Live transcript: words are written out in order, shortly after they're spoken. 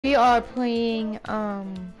We are playing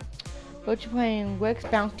we're playing Wick's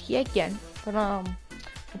Bounty again. But I'm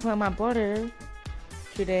playing my brother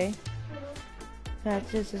today. That's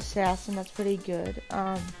his assassin, that's pretty good.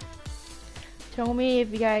 Tell me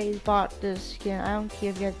if you guys bought this skin. I don't care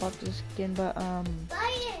if you guys bought this skin, but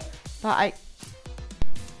I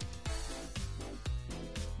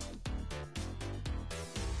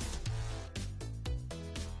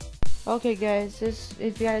okay guys, this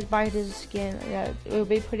if you guys buy this skin, yeah, it will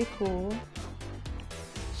be pretty cool.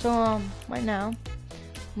 So right now,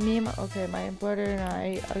 me and my brother and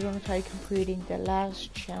I are gonna try completing the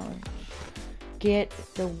last challenge. Get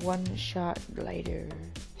the one-shot glider.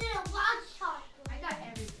 I got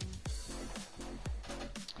everything.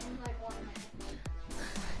 In like 1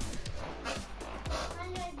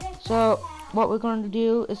 minute. So what we're gonna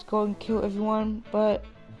do is go and kill everyone, but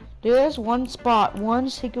there is one spot, one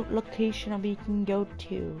secret location that we can go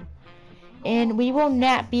to, and we will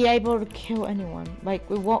not be able to kill anyone. Like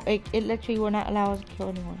we won't. It literally will not allow us to kill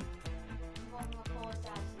anyone.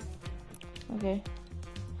 Okay.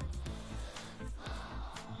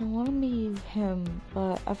 I want to be him,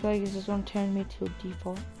 but I feel like this is gonna turn me to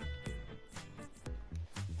default.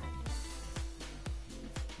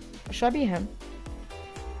 Should I be him?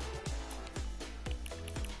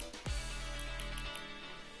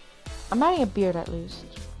 I'm having a beard at least.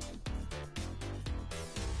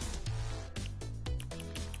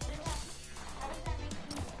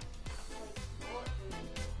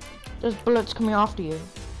 There's bullets coming after you.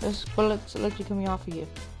 There's bullets literally coming after you.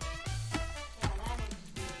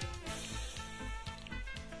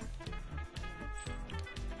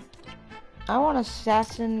 I want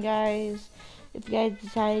assassin, guys. If you guys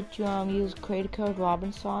decide to use creator code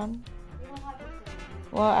Robison.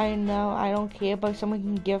 Well, I know, I don't care, but if someone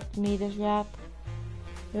can gift me this wrap,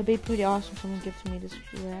 it'll be pretty awesome if someone gifts me this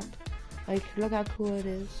wrap. Like, look how cool it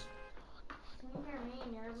is. Can you hear me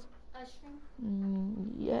in your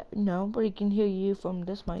stream? Yeah, no, but he can hear you from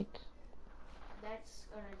this mic. That's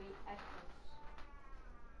gonna be echoes.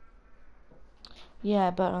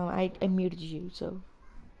 Yeah, but I muted you, so.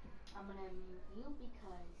 I'm gonna mute you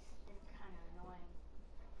because it's kind of annoying.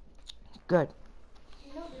 Good.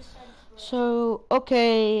 You know this side is So,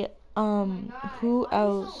 okay, God, who why are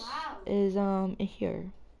you so else loud? is in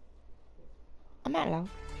here? I'm not loud.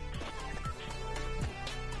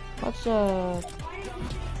 What's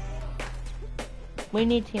we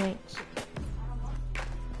need teammates.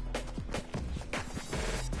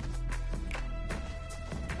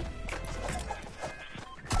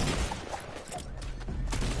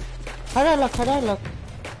 How do I look? How do I look?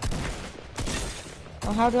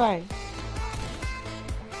 Oh, how do I?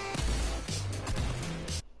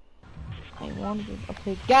 I want to.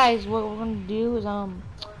 Okay, guys, what we're gonna do is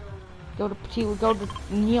go to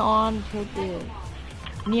neon tilted.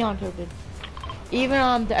 Neon tilted.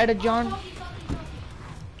 Even the other John.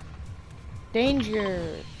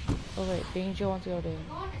 Danger. Oh wait, danger wants to go there.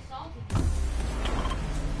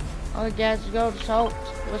 Okay, guys, let's go to salt.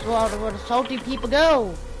 Let's go out where the salty people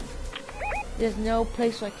go. There's no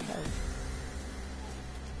place like hell.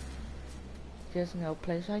 There's no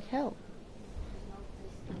place like hell.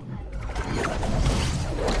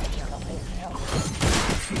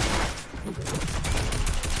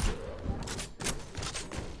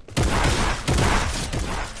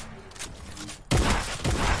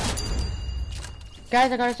 Guys,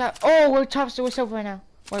 I gotta stop. Oh, we're top, so we're silver right now.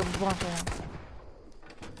 Wait, we're bronze right now.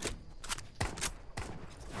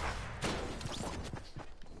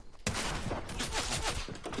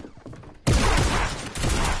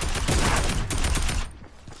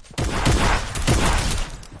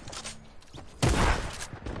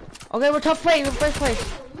 Okay, we're top place, we're first place.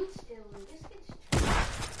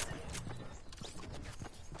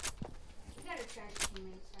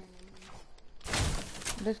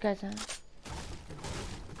 This guy's on.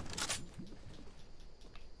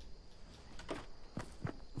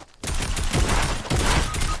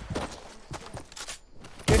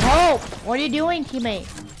 Good hope! What are you doing, teammate?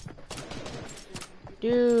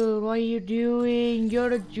 Dude, what are you doing? You're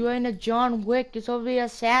the John Wick. It's over the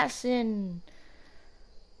assassin.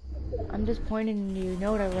 I'm just pointing at you.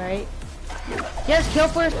 Know that, right? Yes, kill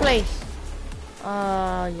first place.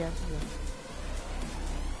 Yes.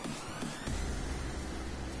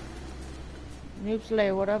 Noob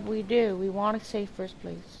Slayer, whatever we do, we want to say first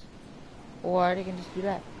place. Or they can just do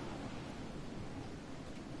that.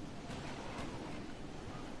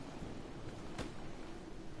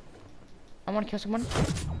 I want to kill someone.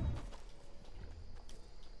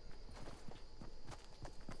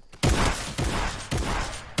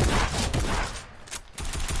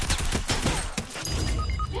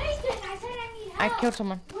 I killed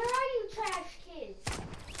someone.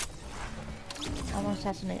 I'm gonna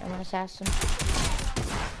assassinate. I'm an assassin.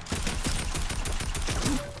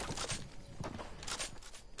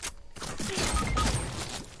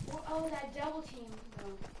 Oh, that double team,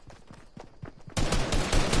 though.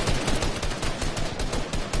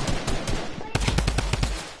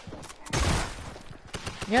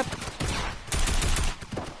 Yep.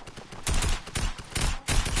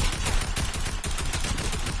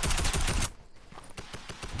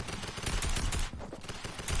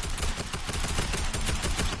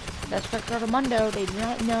 That's Spectre Mundo. They do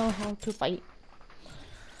not know how to fight.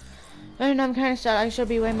 And I'm kind of sad. I should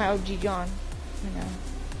be wearing my OG John. You know.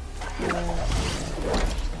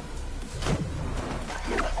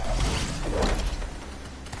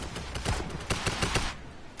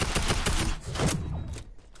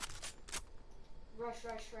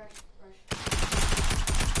 Rush.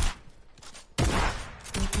 I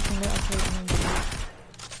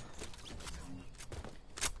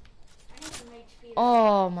need some HP.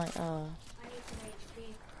 Oh my. I need some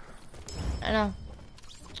HP. I know.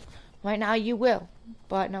 Right now you will,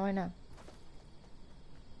 but not right now.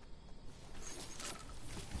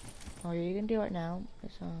 Oh, you can do it now.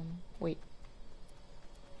 It's wait.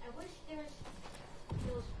 I wish there was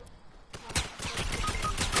those.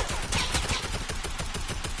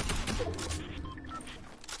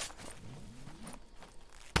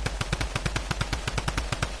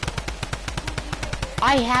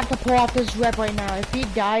 I have to pull off this rep right now. If he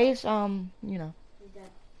dies, you know. He's dead.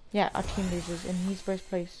 Yeah, our team loses, and he's first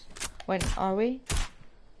place. Wait, are we?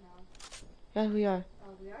 No. Yes, we are. Oh,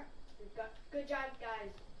 we are? Good job, guys.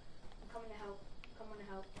 I'm coming to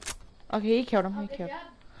help. Okay, he killed him. Oh, He good killed. job.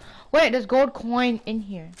 Wait, there's gold coin in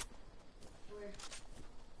here. Where?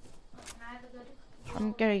 Can I have a good?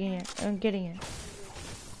 I'm getting it. I'm getting it.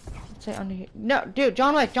 Let's say under here. No, dude,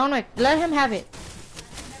 John Wick. Let him have it. I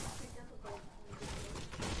never picked up a gold.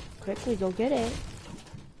 Quickly, go get it.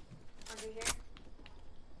 Under here?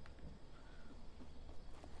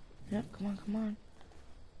 Yep, come on.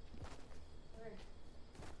 Where?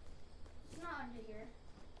 It's not under here.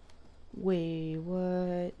 Wait,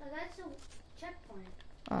 what? No, that's a checkpoint.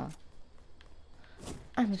 Oh.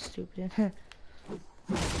 I'm stupid. Yeah, at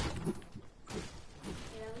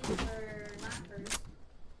least we're not first.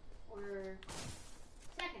 Or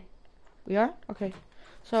second. We are? Okay.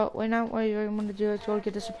 So, right now, what you're going to do is go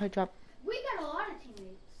get the supply drop. We got a lot of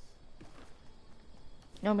teammates.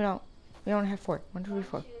 No, we don't. We only have 4. 1, 2, 3,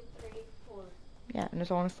 4. 1, 2, 3, 4. Yeah, and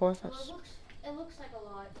there's only 4 of Well, us. it looks like a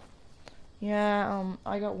lot. Yeah,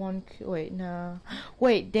 I got 1. Wait, no.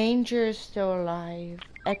 Wait, Danger is still alive.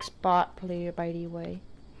 X-bot player, by the way.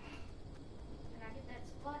 Can I get that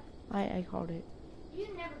spot? I called it. You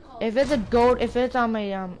never call If it. it's a gold, if it's on my,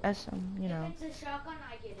 you know. If it's a shotgun,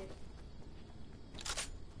 I get it.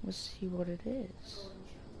 Let's see what it is.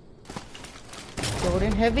 Golden shotgun.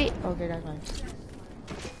 Golden heavy? Okay, that's fine. That's smart.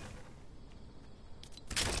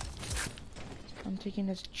 I'm taking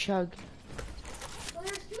this chug. Well,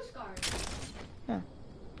 there's 2 scars. Yeah. And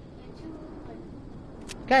 2, like,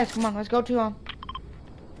 Guys, come on, let's go to,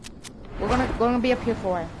 we're gonna be up here for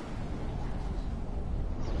a while.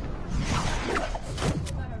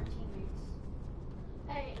 what about our teammates?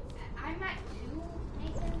 Hey, I'm at 2,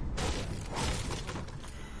 Nathan.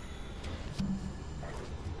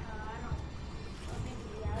 I don't think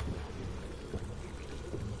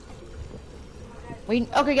we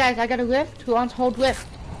have. Okay guys, I got a rift. Who wants to hold rift?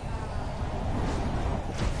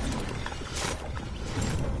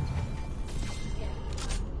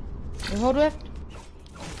 You hold rift?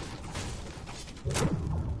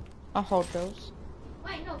 I'll hold those.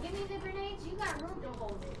 Wait, no, give me the grenades. You got room to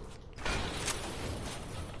hold it.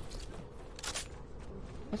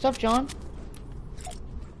 What's up, John?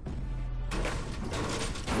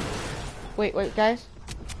 Wait, guys.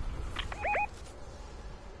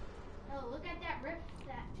 Oh, look at that rift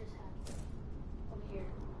that just happened. Over here.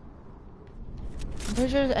 I'm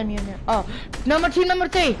pretty sure there's an enemy in there. Oh, team number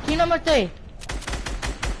 3. Team number 3.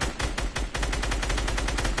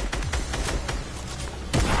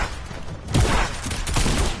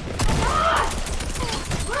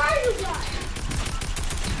 Where are you guys?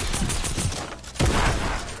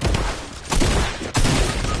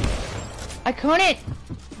 I couldn't.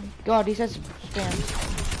 God, he says spam.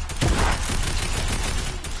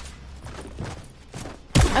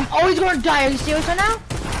 I'm always gonna die. Are you serious right now?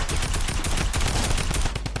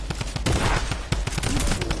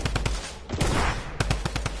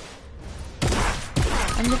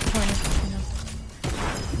 I'm disappointed.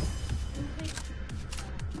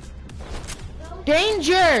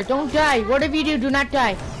 Danger! Don't die. Whatever you do not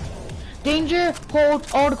die. Danger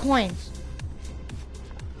holds all the coins.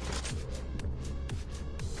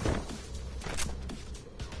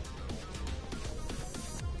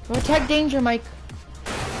 Protect danger, Mike.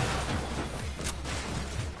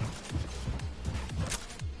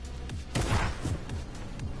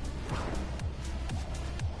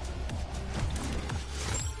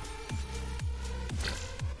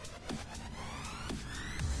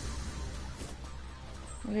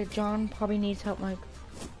 Okay, John probably needs help, Mike.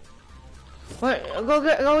 What?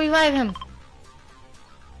 Go revive him.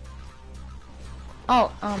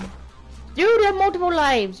 Oh, dude, you have multiple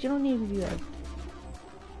lives. You don't need to do that.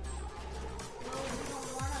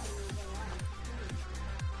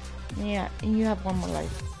 Yeah, and you have one more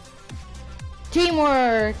life.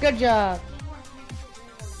 Teamwork! Good job!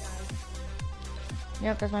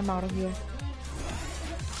 Yep, that's my motto here.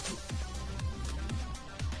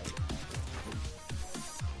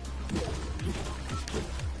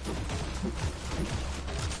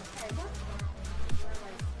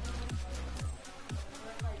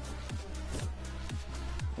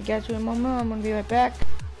 You guys wait a moment, I'm gonna be right back.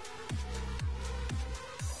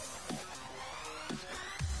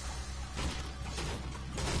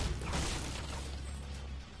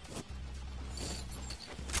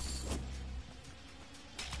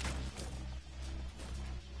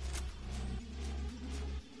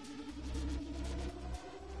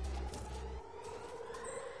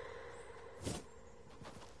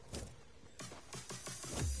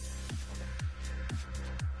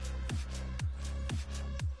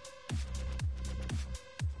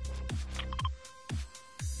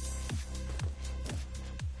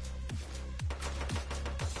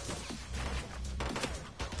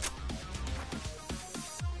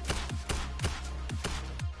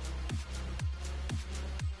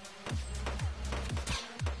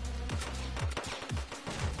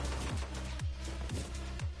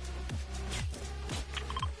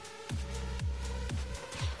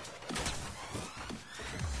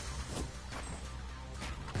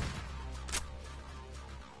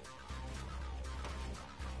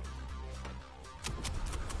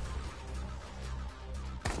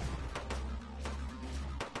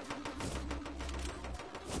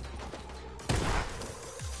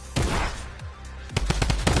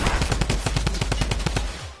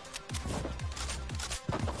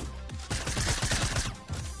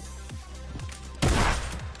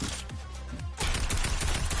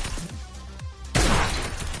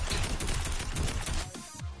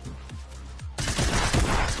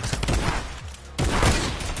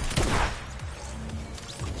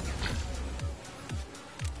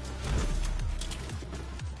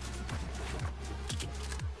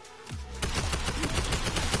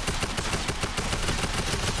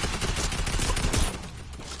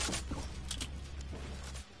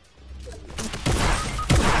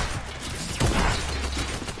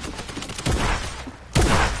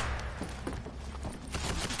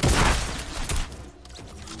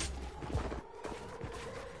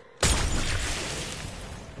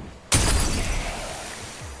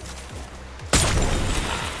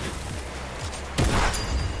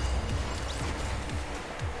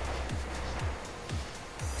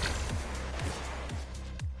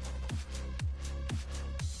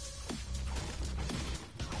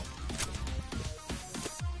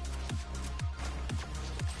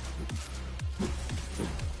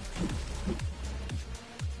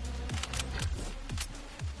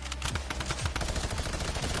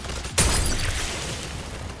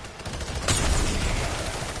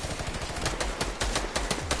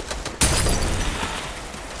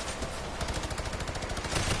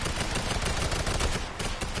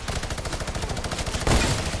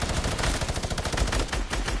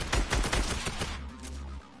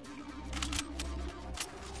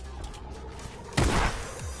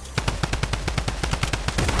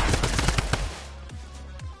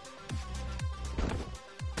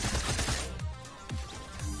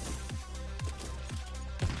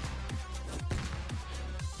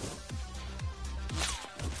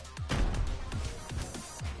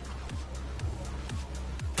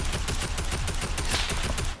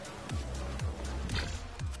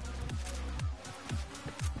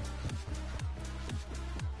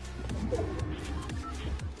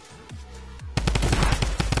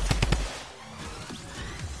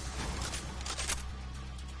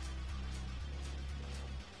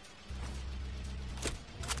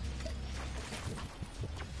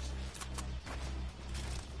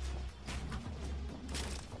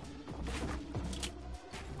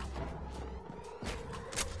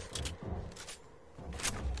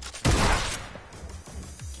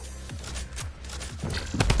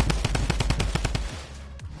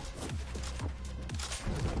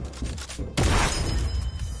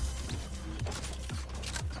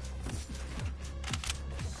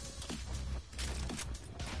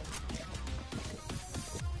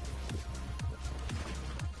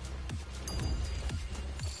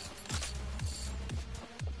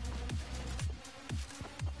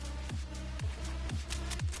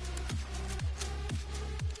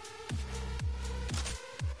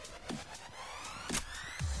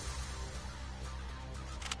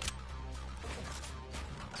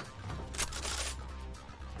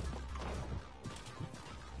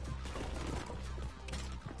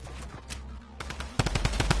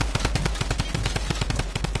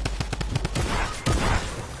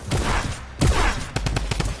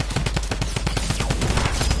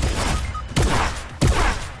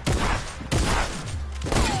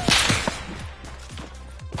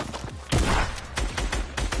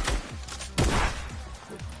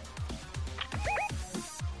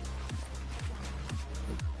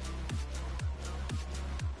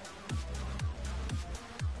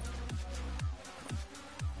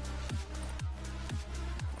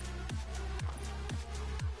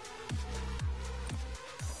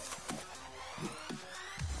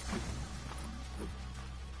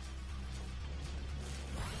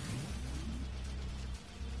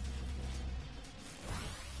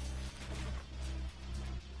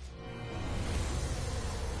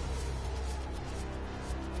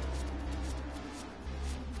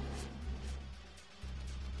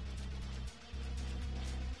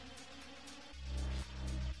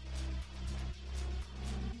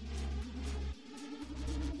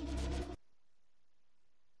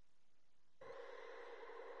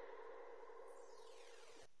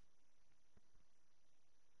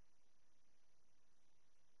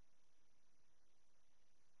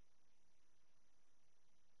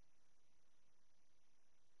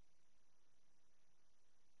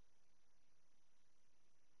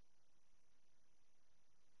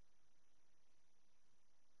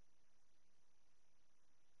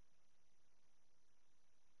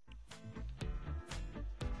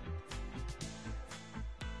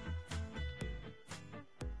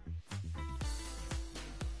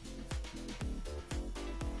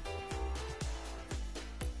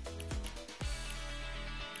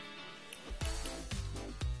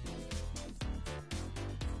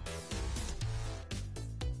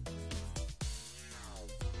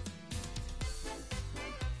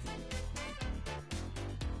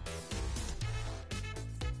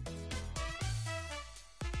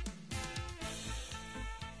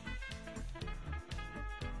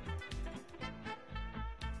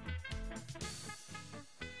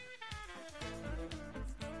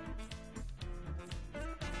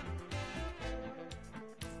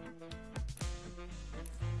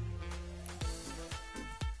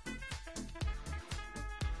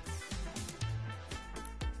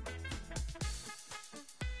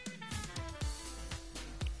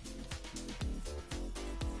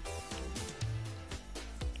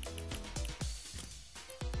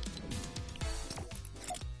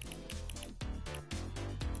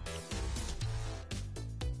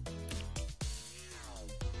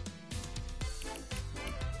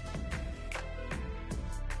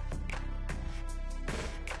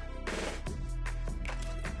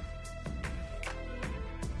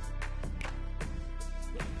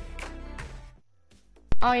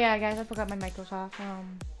 Oh yeah, guys, I forgot my mic was off.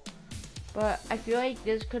 But I feel like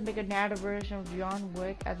this could make a narrative version of John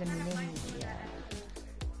Wick as a ninja.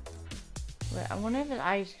 But I wonder if his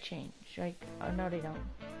eyes change. Like, oh no, they don't.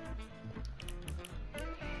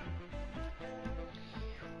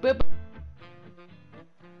 But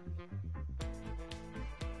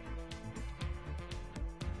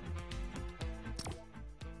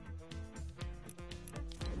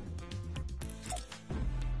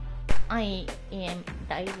I am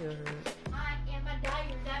tired. I am a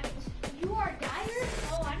dyer. That means you are a dyer?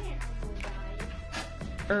 Oh, I didn't know you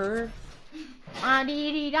were a dyer. I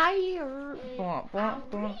did dyer.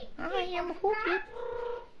 I am hooky.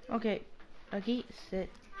 Okay, okay, sit.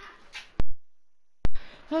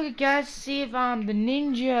 Okay, guys, see if the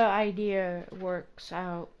ninja idea works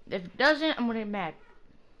out. If it doesn't, I'm gonna get mad.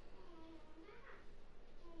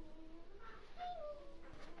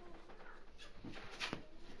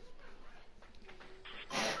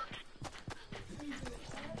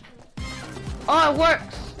 Oh, it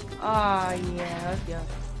works! Oh, yeah, let's go.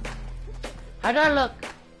 How do I look?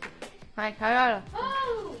 Like, how do I look?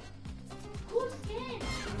 Oh! Cool skin!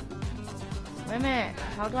 Wait a minute,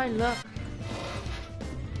 how do I look?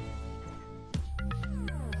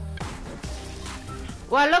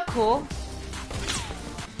 Well, I look cool.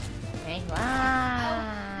 Hey, wow.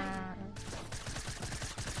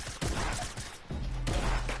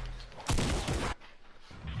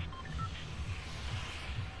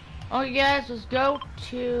 Okay, guys, let's go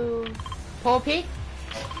to Pole Peak.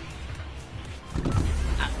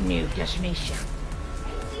 New destination.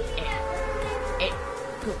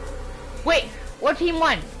 Cool. Wait, what team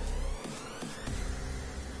won?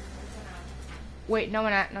 Wait, no, we're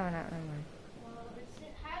not. No, we're not. No, we're not.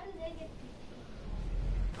 How did they get...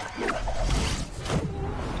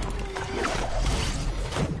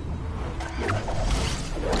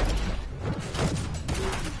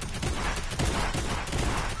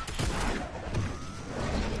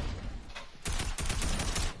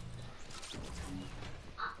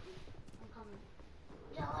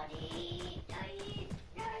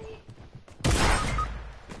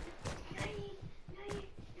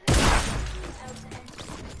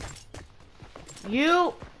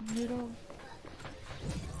 You little.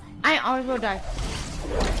 I always will die.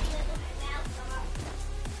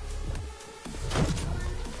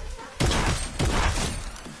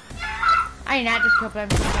 I did not just kill them.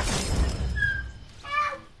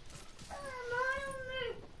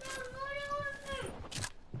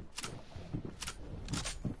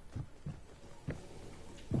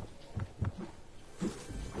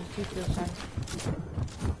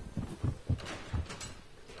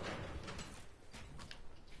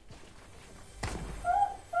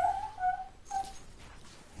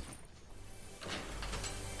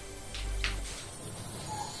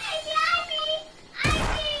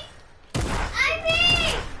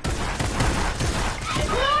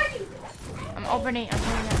 I'm opening that.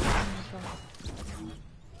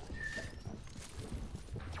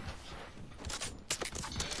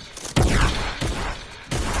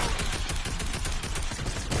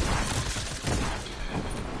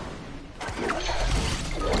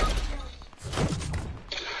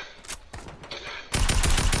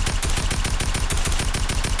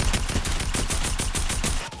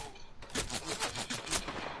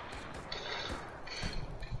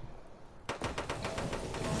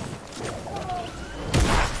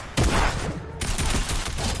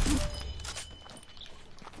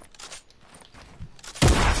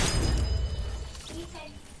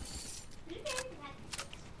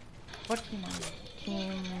 What team are you?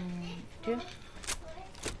 Team 2?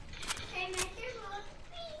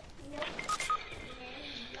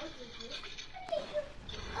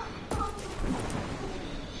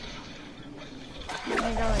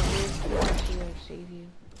 I know I did to save you.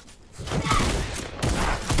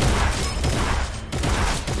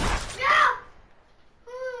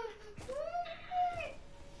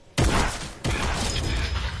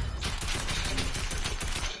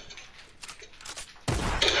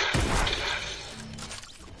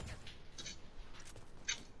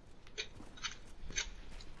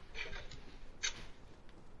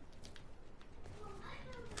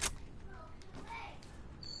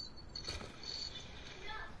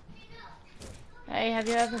 Hey, have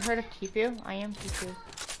you ever heard of Tifu? I am Tifu.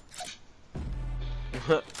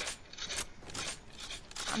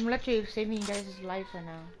 I'm literally saving you guys' life right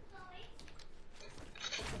now.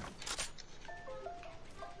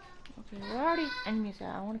 Okay, where are these enemies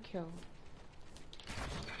at? I want to kill.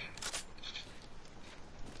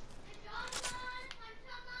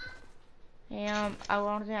 Hey, I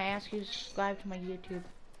wanted to ask you to subscribe to my YouTube.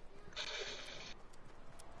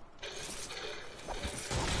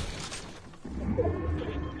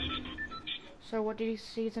 So what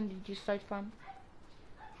season did you start from?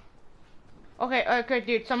 Okay, okay,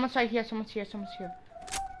 dude. Someone's right here. Someone's here. Someone's here.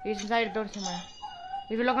 He's inside the building somewhere.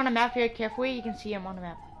 If you look on the map very carefully, you can see him on the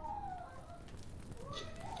map.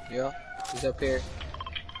 Yeah, he's up here.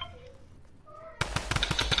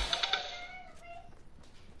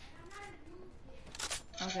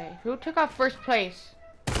 Okay, who took off first place?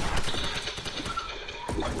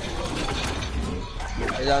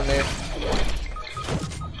 He's down there.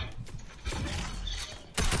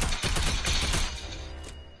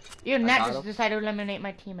 You did not just decide to eliminate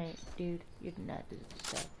my teammate, dude. You did not just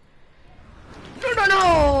decide.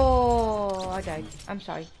 No! I died. I'm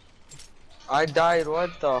sorry. I died.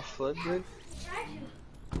 What the fuck, dude?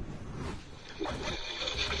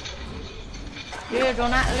 Dude, do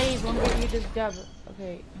not leave. We'll give you this dub.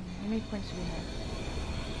 Okay, how many points do we have?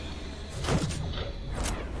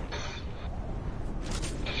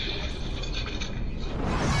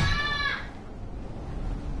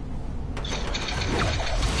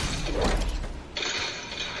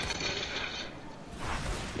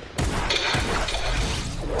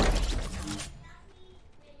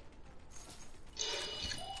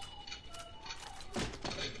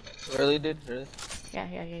 Really, dude? Really?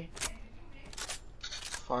 Yeah.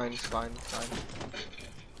 Fine, fine, fine.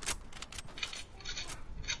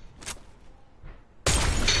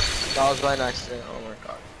 That was by an accident. Oh my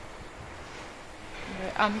god.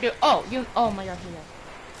 Okay, dude. Oh my god, he left.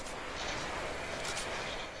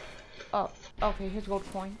 Oh, okay, here's gold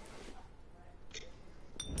coin.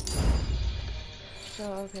 So,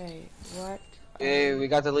 okay, what? Hey, we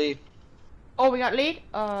got the lead. Oh, we got lead?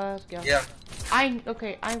 Let's go. Yeah. I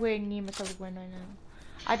really need myself a win right now.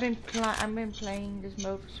 I've been playing this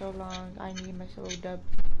mode for so long. I need myself a dub.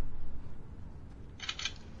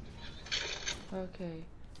 Okay.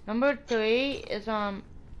 Number 3 is I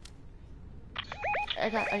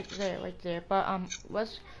got right there. But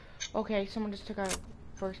let's. Okay, someone just took out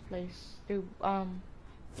first place. Dude, you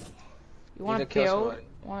want to build?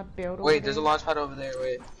 Want to build? Wait, there's a launch pad over there.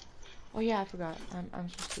 Wait. Oh yeah, I forgot. I'm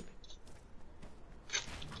so stupid.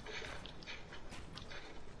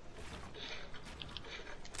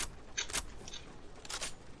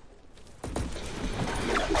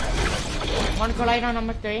 One collide on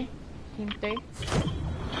number 3. Team 3.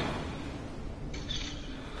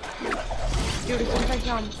 Dude, it seems like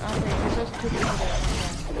okay, there's just 2 people there.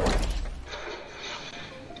 Okay.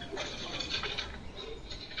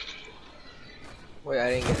 Wait, I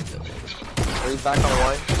didn't get a kill. Are you back on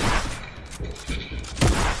 1?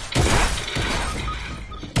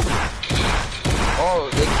 Oh,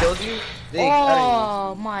 they killed you?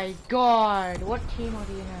 Oh my god. What team are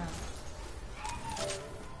you now?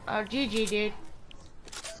 GG, dude.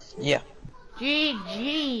 Yeah.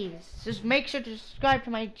 GG's. Just make sure to subscribe to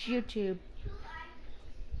my YouTube.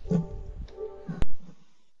 No.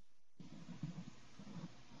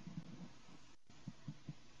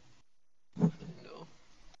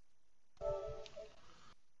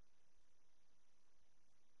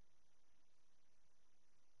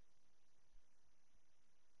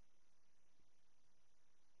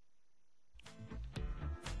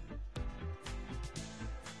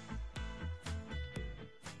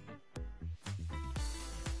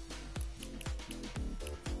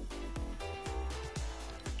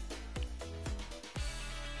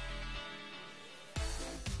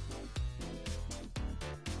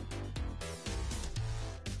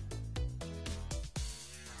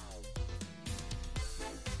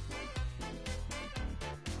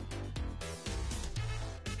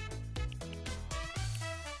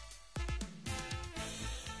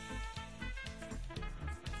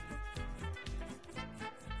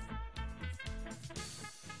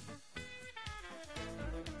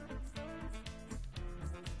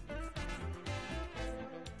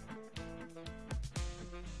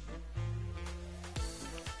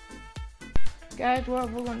 Guys, what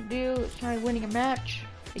we're gonna do is try winning a match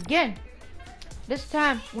again. This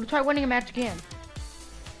time, we're gonna try winning a match again.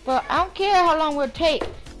 But I don't care how long it will take.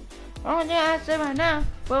 Only thing I say right now,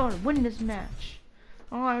 we're gonna win this match.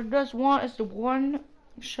 All I just want is the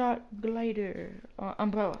one-shot glider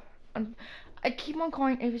umbrella. I keep on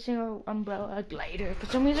calling every single umbrella a glider for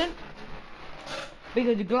some reason.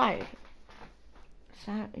 Because you glide. It's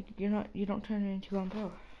not, you don't turn it into an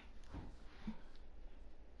umbrella.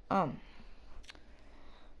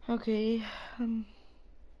 Okay, I'm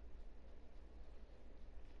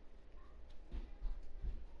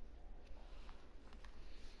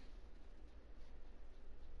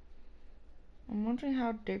wondering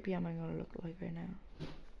how derpy am I gonna look like right now.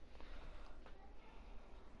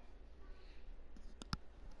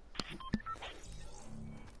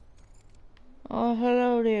 Oh,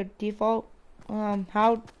 hello there, default.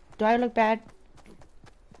 How do I look bad?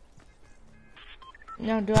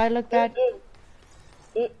 No, do I look bad?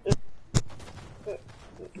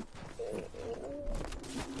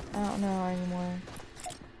 I don't know anymore.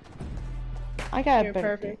 I got a You're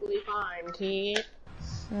better perfectly fine, kid.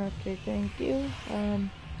 Okay, thank you.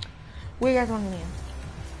 Where you guys want to land?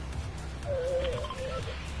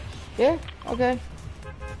 Yeah, okay.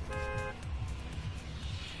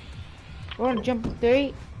 We're gonna jump in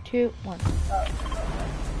 3, 2, 1.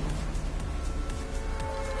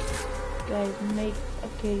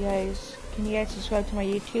 Okay guys, can you guys subscribe to my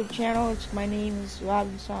YouTube channel? My name is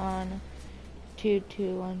Robison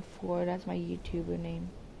 2214. That's my YouTuber name.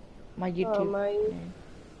 My YouTube name.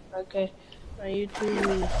 Okay. My YouTube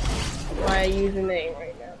is my username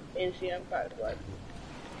right now. NCM Firefly.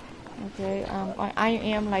 Okay, I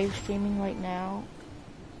am live streaming right now.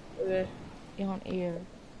 Okay. On air.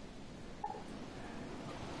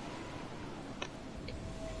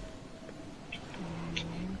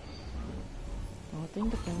 Don't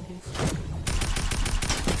think about it.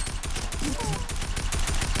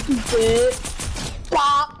 Stupid.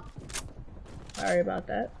 Pop. Sorry about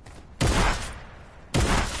that.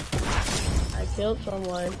 I killed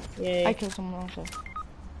someone. Yay. I killed someone also.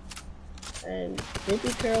 And Baby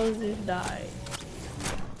Curls just died.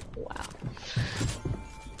 Wow.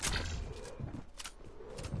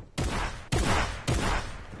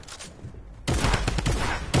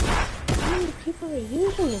 How many people are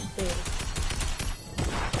using this thing?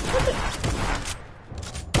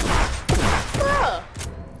 Bruh!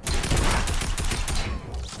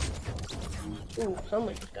 Ooh,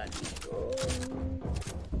 someone just got destroyed.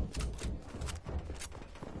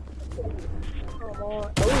 Come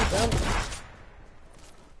on. Oh, jump.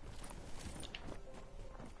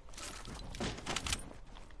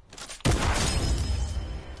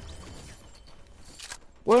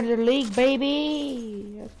 We're in the league,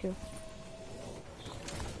 baby! Let's go.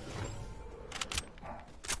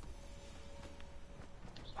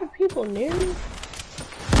 Are people near me?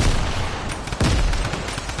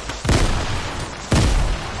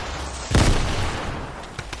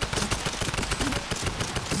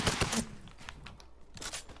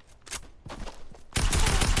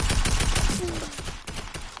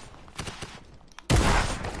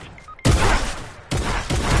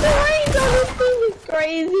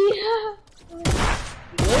 Crazy.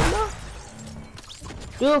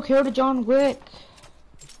 Dude, kill the John Wick.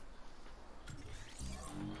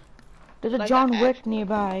 There's a Like John Wick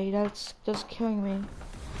nearby that's just killing me.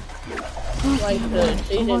 Like the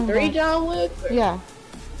season 3 John Wick? Or? Yeah.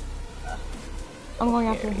 I'm going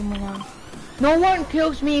after him right now. No one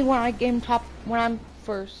kills me when when I'm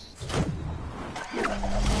first.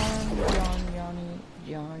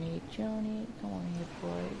 Johnny, come on here,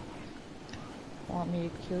 boy. Want me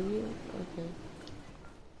to kill you? Okay.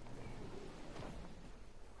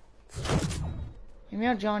 Hear me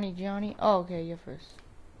out, Johnny. Oh, okay, you're first.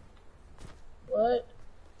 What?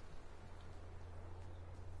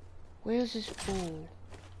 Where's this fool?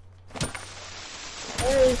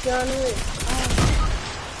 Where is Johnny?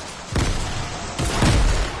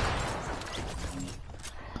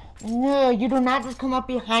 No, you do not just come up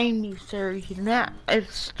behind me, sir. You do not.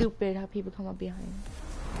 It's stupid how people come up behind me.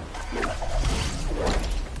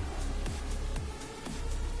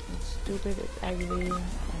 It's stupid, it's aggravating. I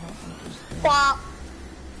don't understand. Pop.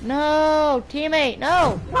 No, teammate,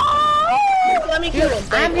 no! No! Let me kill him.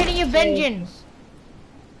 I'm hitting you, vengeance!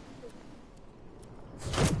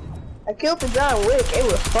 I killed the John Wick. It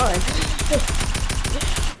was fun.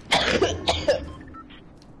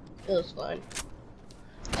 It was fun.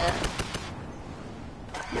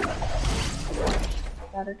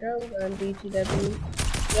 Got a girl on DTW.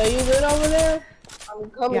 Yo, you good over there? I'm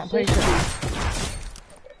coming. Yeah, I'm pretty sure.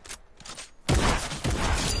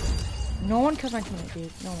 No one kills my teammate,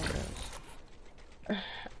 dude. No one does.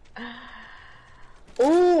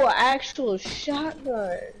 Ooh, actual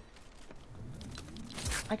shotgun.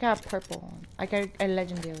 I got a purple one. I got a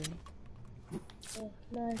legendary. Oh,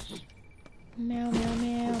 nice. Meow, meow, meow,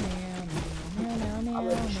 meow, meow, meow, meow, I'm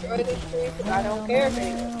gonna destroy this tree, but I don't care if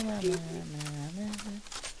anyone.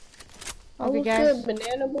 Okay, guys. Good,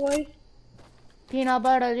 banana boy. Peanut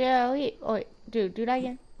butter jelly. Oh, wait, dude, do that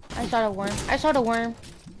again. I saw the worm.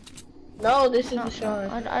 No, this is the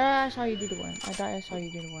Sean. I saw you do the worm. I thought I saw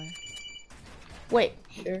you do the worm. Wait.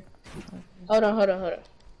 Sure. Hold on.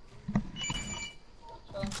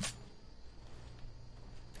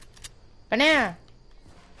 Banana.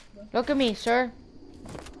 Look at me, sir.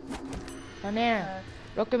 Banana.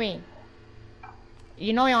 Look at me.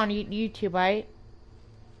 You know you're on YouTube, right?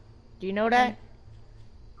 Do you know that?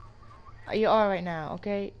 You are right now,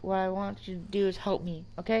 okay? What I want you to do is help me,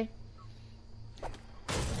 okay?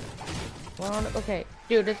 Okay,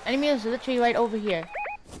 dude, this enemy is literally right over here.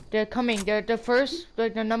 They're coming. They're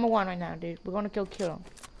the number one right now, dude. We're gonna kill them.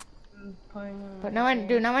 But now,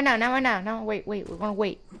 dude, not right now, not right now. No, wait. We're gonna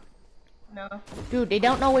wait. No. Dude, they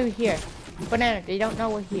don't know we're here. Banana, they don't know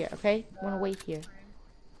we're here, okay? We're gonna wait here.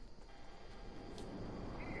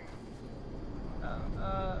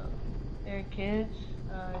 They're kids.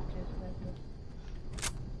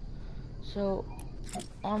 So,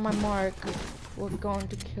 on my mark, we're going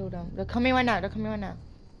to kill them. They're coming right now.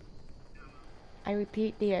 I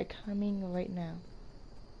repeat, they are coming right now.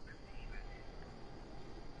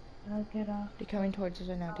 I'll get off. They're coming towards us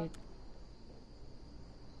right now, dude.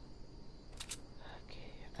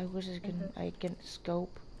 Okay, I wish I can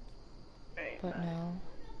scope, but no.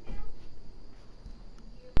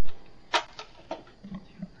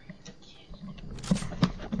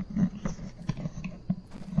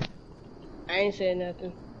 I ain't saying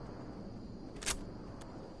nothing.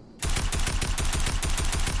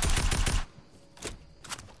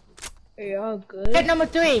 Are y'all good? Hit number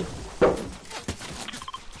 3.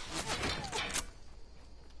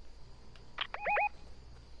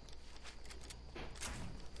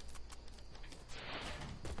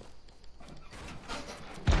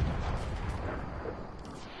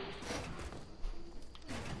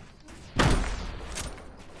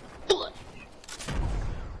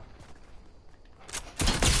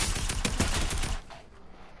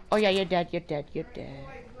 Oh yeah, you're dead. Wait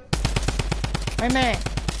a minute.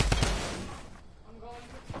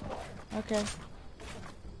 Okay.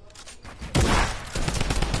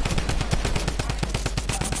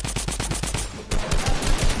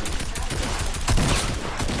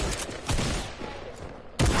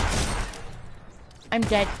 I'm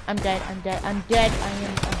dead. I am 100% dead.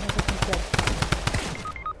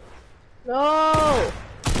 No!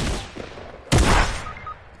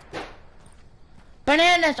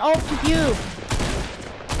 Bananas, all to you.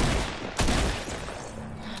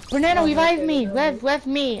 Banana, revive me. Rev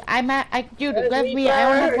me. Dude, rev me. I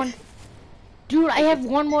only have one. Dude, I have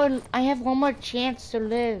one more chance to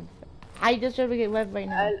live. I deserve to get revved right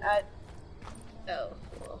now. No.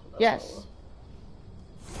 Yes.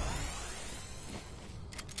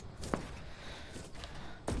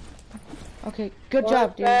 Okay, good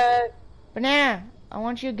job, dude. Banana, I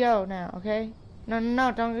want you to go now, okay?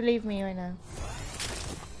 No, don't leave me right now.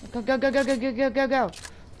 Go.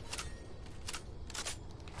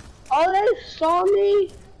 Oh, they saw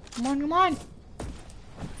me. Come on.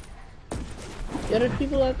 The other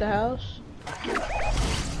people at the house.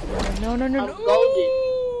 No. I'm golden.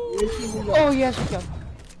 Oh, yes, we go.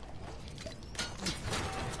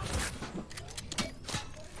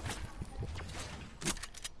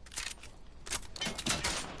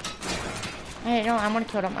 Hey, no, I'm gonna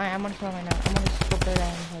kill them. I'm gonna kill them right now. I'm gonna scope their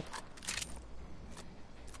head.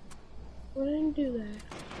 I didn't do that.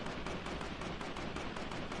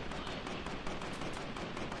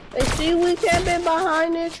 They see we camping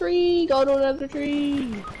behind that tree. Go to another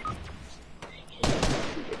tree.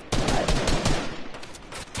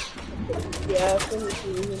 Yeah,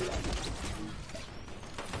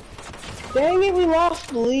 dang it, we lost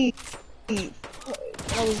the lead. That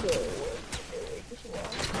was good.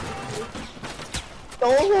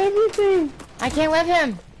 Stole everything. I can't live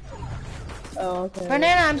him. Oh, okay.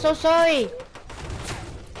 Banana, I'm so sorry.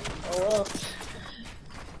 Oh well.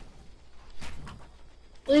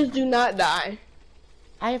 Please do not die.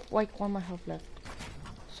 I have like 1 more health left.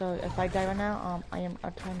 So if I die right now, I am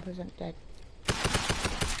a 10% dead.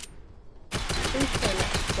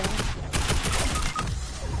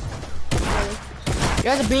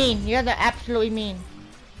 You're the bean. You're the absolutely mean.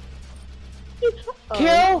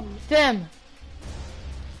 Kill them.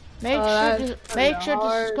 Make sure to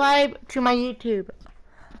subscribe to my YouTube.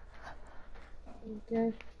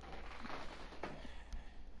 Okay.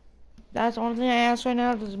 That's the only thing I ask right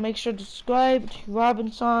now. Is make sure to subscribe to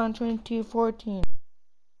Robison 2214.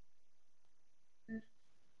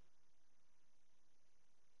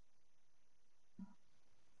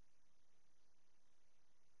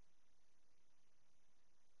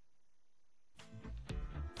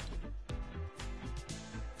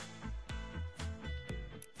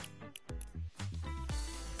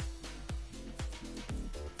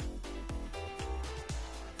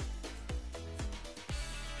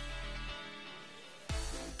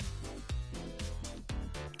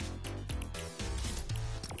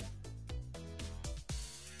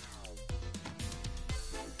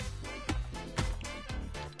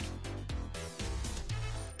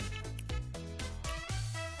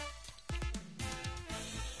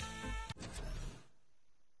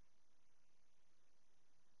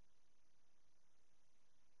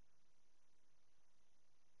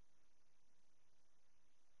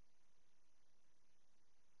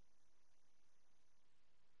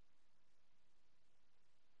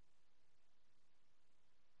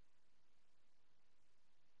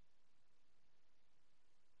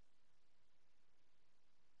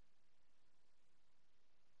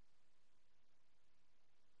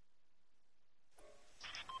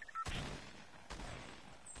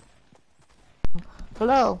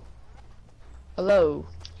 Hello. Hello.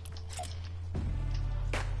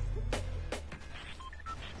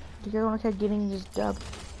 Do you guys want to try getting this dub?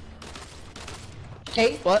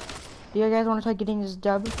 Hey, What? Do you guys want to try getting this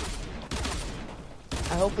dub?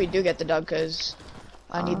 I hope we do get the dub, cause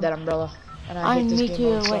I need that umbrella, and I hate this me game too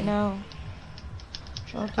mode so right now.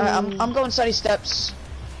 Okay. Alright, I'm going study steps.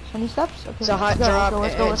 20 steps? Okay. It's a hot let's go, drop.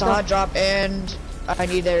 let's go, let's It's a go. hot drop, and I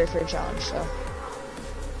need there for a challenge. So.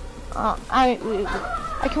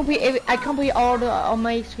 I complete all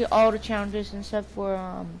the challenges except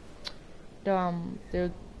for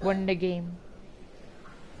the one in the game.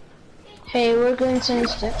 hey, we're going 20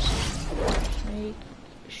 steps. Make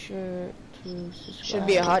sure to subscribe. Should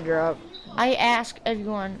be a hot drop. I ask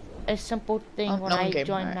everyone a simple thing when no I one came.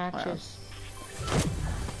 join Alright, matches.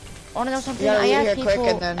 Want to know something? gotta I leave ask here quick people.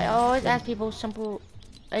 and then- I always ask people simple.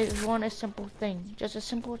 I want a simple thing, just a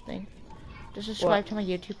simple thing. Just subscribe to my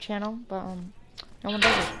YouTube channel, but no one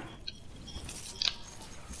does it.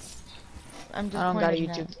 I'm just. I don't got a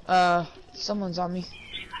YouTube. Someone's on me.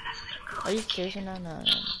 Are you serious? No.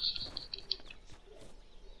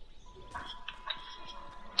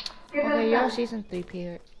 Okay, you're a season 3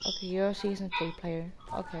 player. Okay, you're a season 3 player.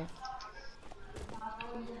 Okay.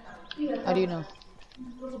 How do you know?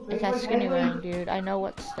 It's that skinny man, dude. I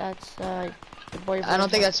know that's the boy. I don't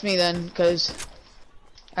think that's me then, cause.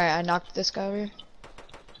 Alright, I knocked this guy over here.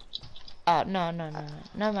 No.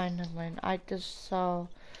 Never mind. I just saw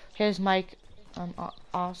his mic.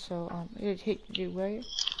 Also, hey, dude, where are you?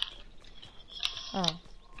 Oh,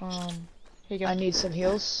 here you go. I need some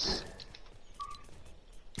heals.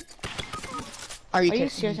 Are you Are you kidding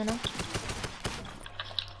serious me? right now?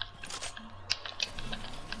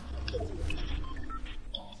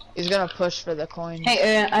 He's gonna push for the coin.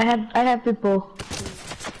 Hey, I have people.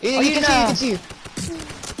 You can see you.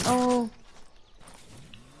 Oh,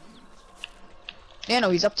 Yeah, no,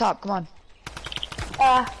 he's up top. Come on.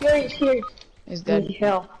 Here. He's dead. Need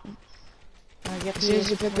help. yep, As soon as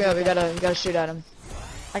you pick me up, we gotta shoot at him.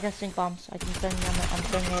 I got stink bombs. I can bring them. I'm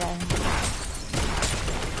bringing it at him.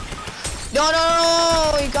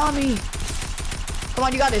 No, he got me. Come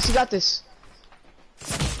on, you got this.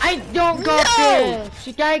 I don't got No! this.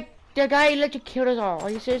 The guy let you kill us all. Are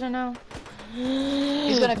you serious right now?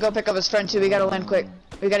 He's gonna go pick up his friend too. We gotta land quick.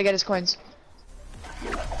 We gotta get his coins.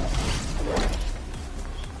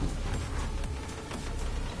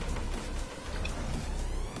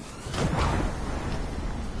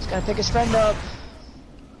 He's gonna pick his friend up.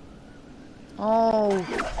 Oh.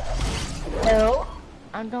 Hello?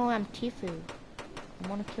 I'm Tifu. I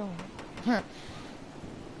wanna kill him.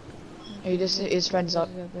 He just his friend's up.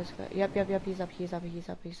 Yep. He's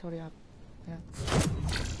already up. Yeah.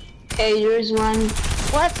 Hey, there's one.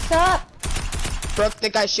 What's up? Broke the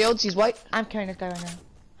guy's shields. He's white. I'm killing this guy right now.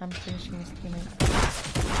 I'm finishing his teammate.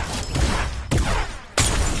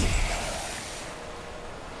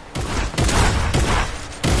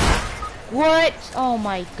 What? Oh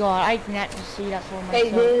my god, I did not just see that for myself. Hey,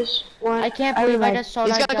 there's one. I can't believe I just saw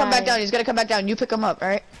He's that gonna guy. come back down. He's gonna come back down. You pick him up,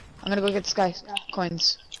 alright? I'm gonna go get this guy's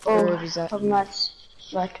coins. Oh, Where is that? I'm nuts.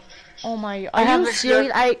 Like, Oh my, I are have you a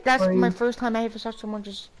serious? shirt That's for my you. first time I ever saw someone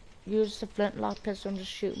just use the flintlock pistol and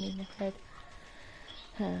just shoot me in the head.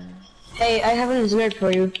 hey, I have a dessert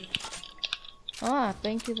for you.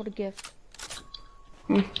 Thank you for the gift.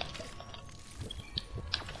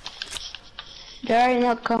 They're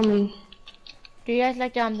not coming. Do you guys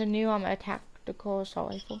like the new tactical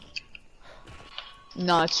assault rifle?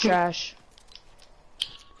 No, it's trash.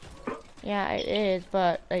 Yeah, it is,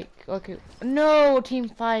 but like, okay. No, Team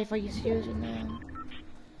 5, are you serious now?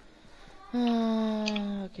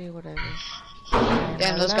 Okay, whatever.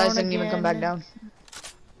 Damn, those guys didn't even come back down.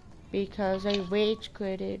 Because I rage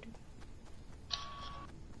quitted.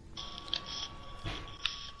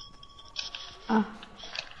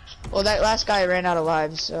 Well, that last guy ran out of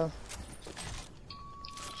lives, so.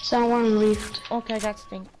 Someone left. Okay, I got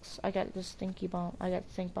stinks. I got the stinky bomb. I got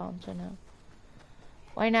stink bombs right now.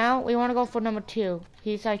 Right now, we want to go for number 2.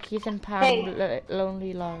 He's in pound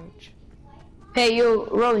lonely large. Hey, you,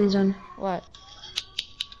 Robinson. What?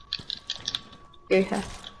 Here.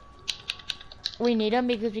 We need him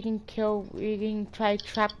because we can try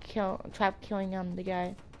trap killing the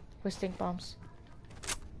guy with stink bombs.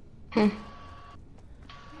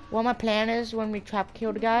 What my plan is when we trap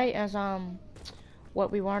kill the guy is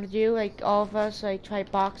what we want to do, like all of us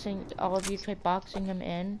all of you try boxing him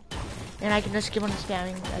in, and I can just keep on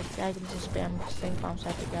spamming. I can just spam stink bombs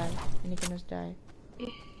at the guy, and he can just die.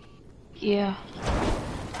 Yeah.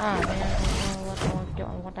 Ah man,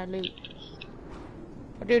 I want that loot.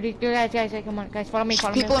 Dude, guys, come on, guys, follow me.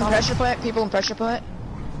 People in pressure plant.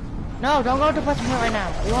 No, don't go to first point right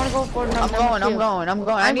now. We want to go for number two. I'm going. I'm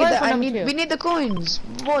going for number two. We need the coins,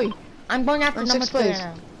 boy. I'm going after number two right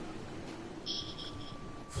now.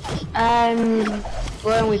 I'm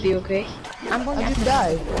going with you, okay? I'm going How'd after you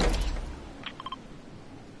die?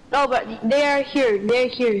 No, but they are here. They're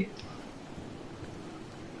here.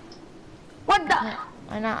 What the?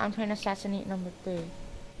 I know. I'm trying to assassinate number three.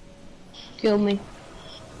 Kill me.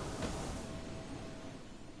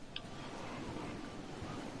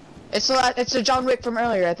 It's the John Wick from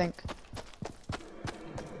earlier, I think.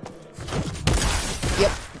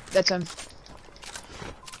 Yep, that's him.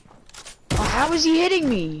 Oh, how is he hitting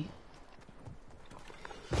me?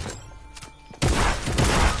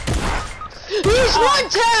 He's one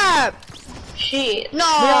tap! Shit. No,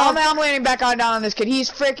 I'm landing back on down on this kid. He's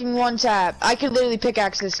freaking one tap. I could literally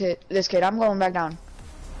pickaxe this kid. I'm going back down.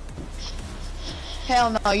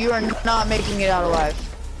 Hell no, you are not making it out alive.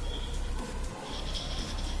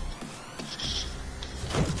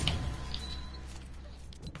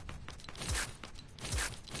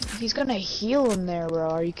 He's gonna heal him there, bro.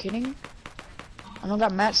 Are you kidding? I don't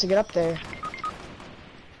got mats to get up there.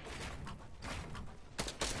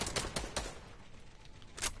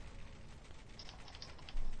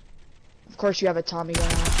 Of course you have a Tommy gun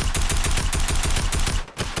out.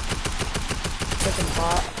 Freaking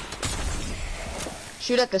bot.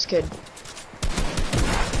 Shoot at this kid.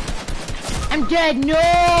 I'm dead. No,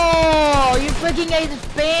 you freaking ate the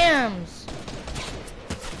spams.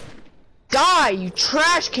 Die, you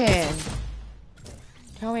trash can!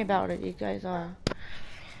 Tell me about it. You guys are.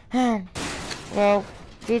 Well,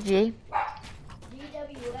 GG.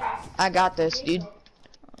 I got this, dude.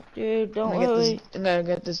 Dude, don't I'm worry. gonna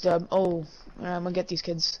get this dub. Oh, I'm gonna get these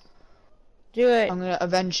kids. Do it. I'm gonna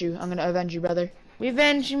avenge you. Brother.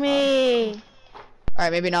 Revenge me.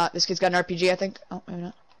 Alright, maybe not. This kid's got an RPG, I think. Oh, maybe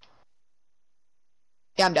not.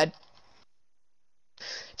 Yeah, I'm dead.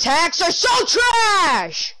 Tags are so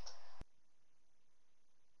trash!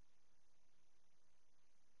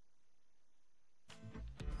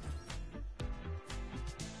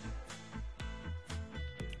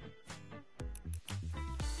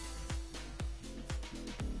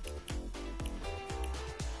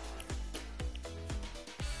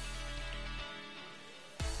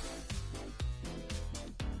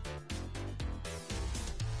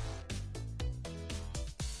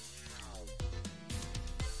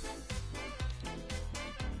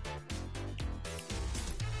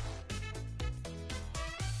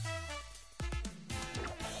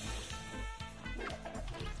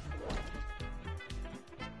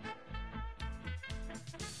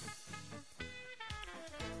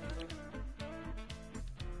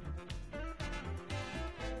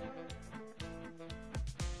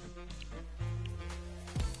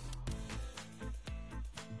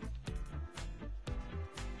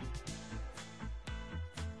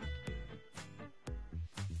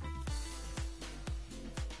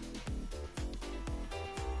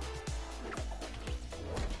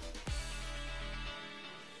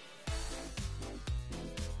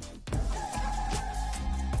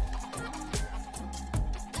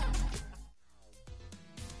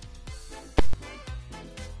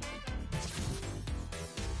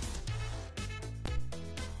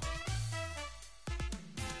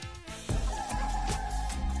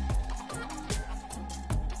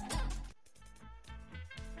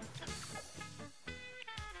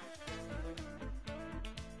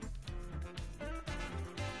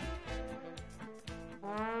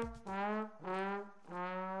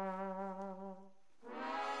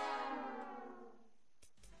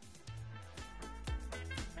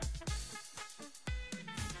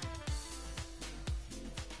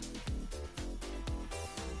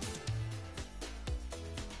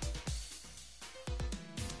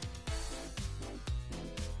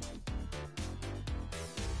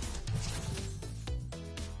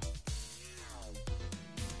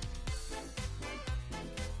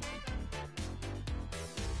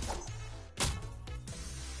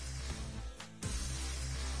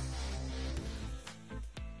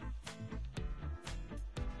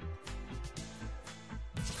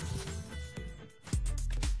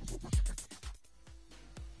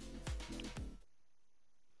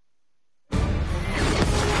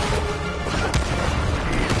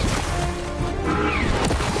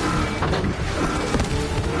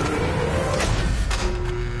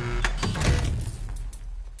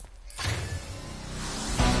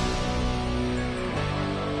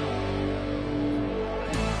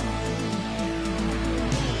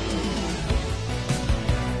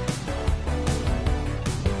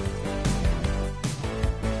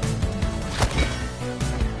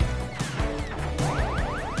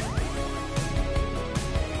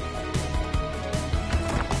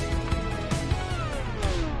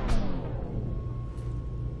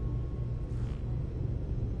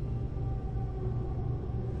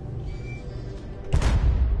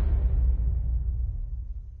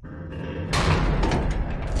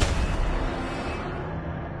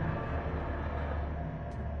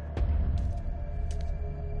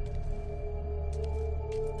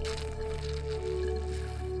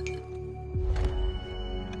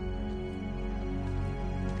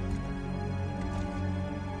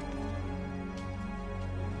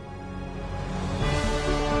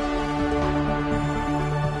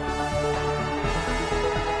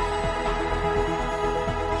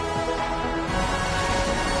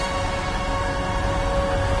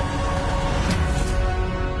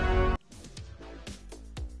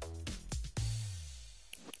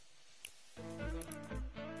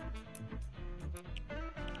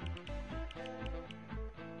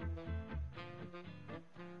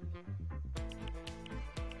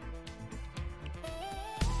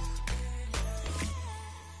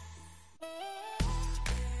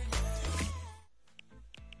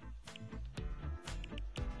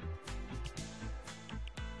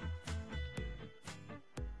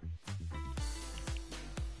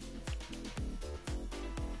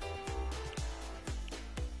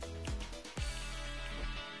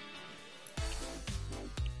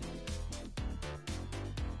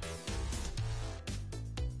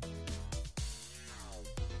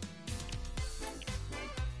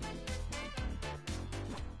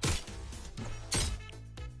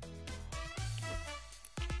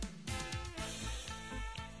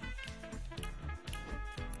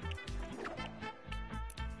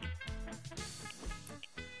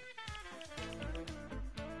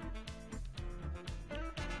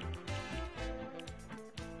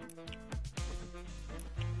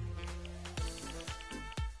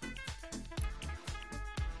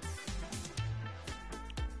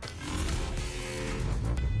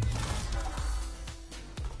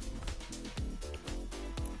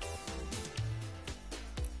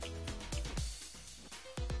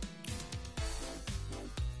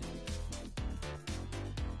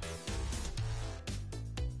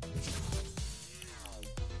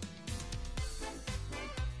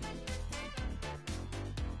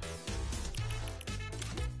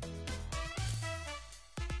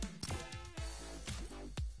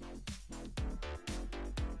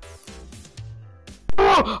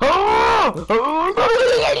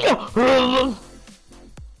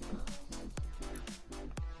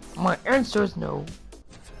 My answer is no.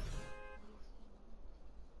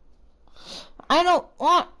 I don't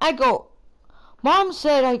want. I go. Mom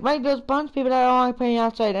said like right there's a bunch of people that don't like playing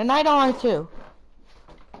outside, and I don't like to.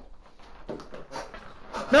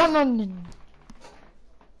 No, no, no.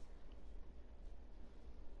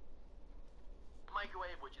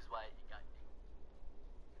 Microwave, which is why it got.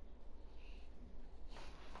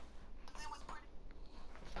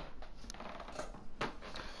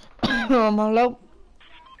 Hello.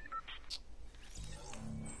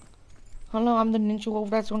 Hello, I'm the ninja wolf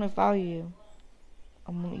that's gonna follow you.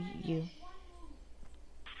 I'm gonna eat you.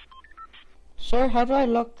 Sir, how do I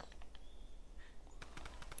look?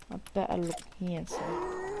 I bet I look handsome.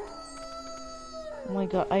 Oh my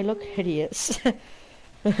god, I look hideous.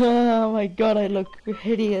 Oh my god, I look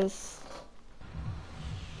hideous.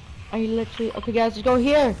 I literally... Okay guys, let's go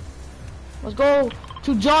here. Let's go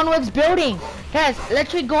to John Wick's building. Guys,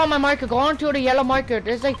 literally go on my marker. Go on to the yellow marker.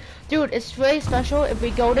 There's like... Dude, it's really special if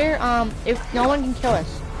we go there, if no one can kill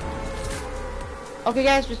us. Okay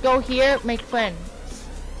guys, just go here, make friends.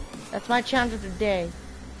 That's my challenge of the day.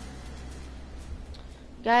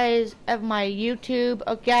 Guys, of my YouTube.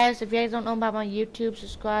 Okay guys, if you guys don't know about my YouTube,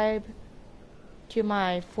 subscribe to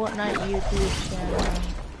my Fortnite YouTube channel.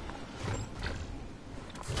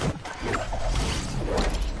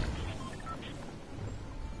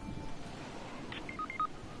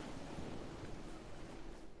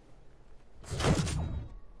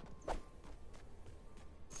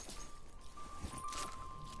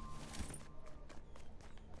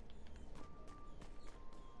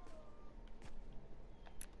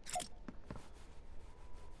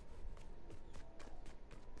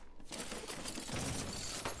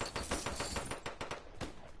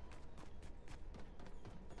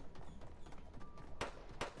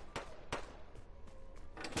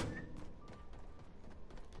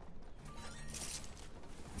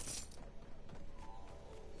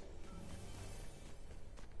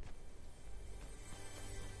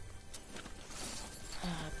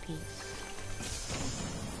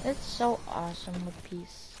 It's so awesome with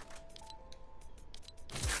peace.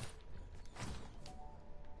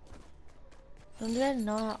 Don't you guys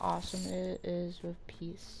know how awesome it is with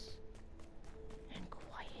peace and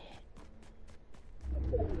quiet?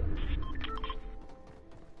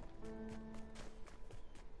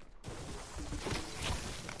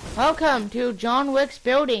 Welcome to John Wick's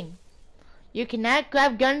building. You cannot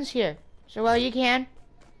grab guns here. So well you can.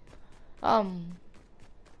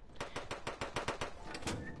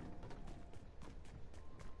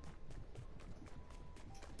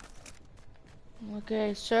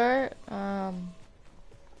 Okay, sir.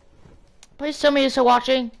 Please tell me you're still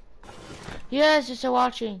watching. Yes, you're still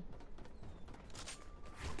watching.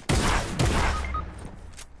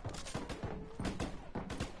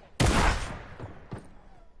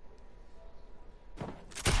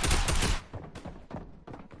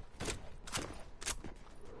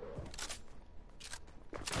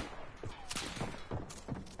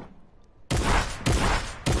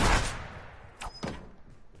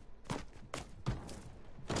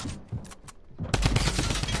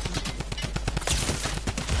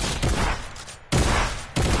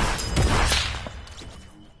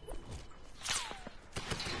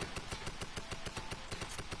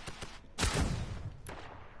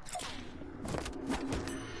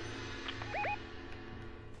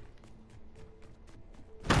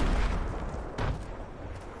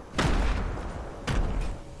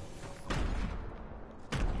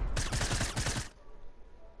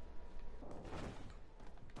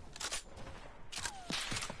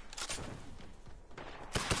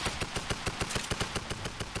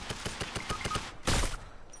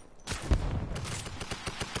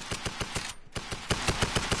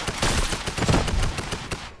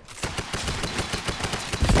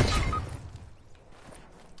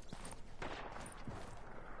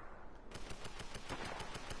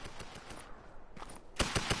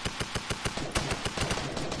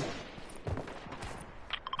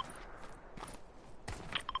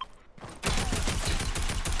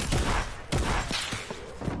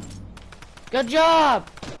 Good job!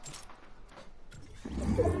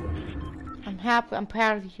 I'm happy, I'm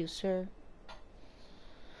proud of you, sir.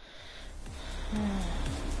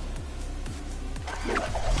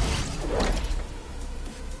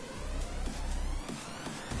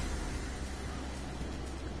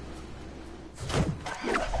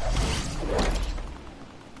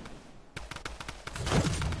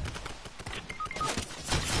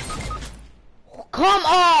 Come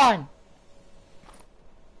on!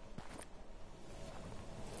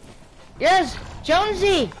 Yes!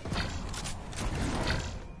 Jonesy!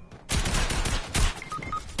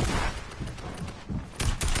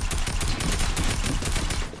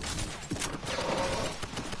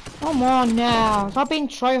 Come on now, stop being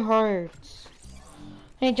tryhards.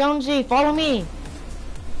 Hey Jonesy, follow me.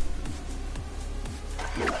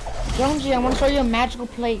 Jonesy, I want to show you a magical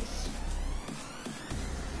place.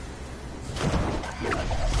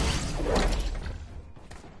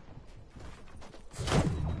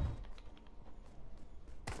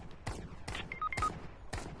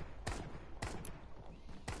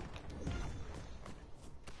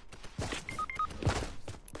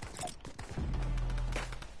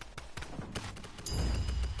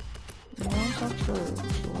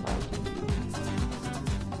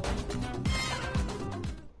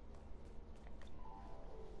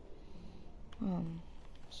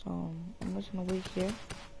 So I'm just gonna wait here.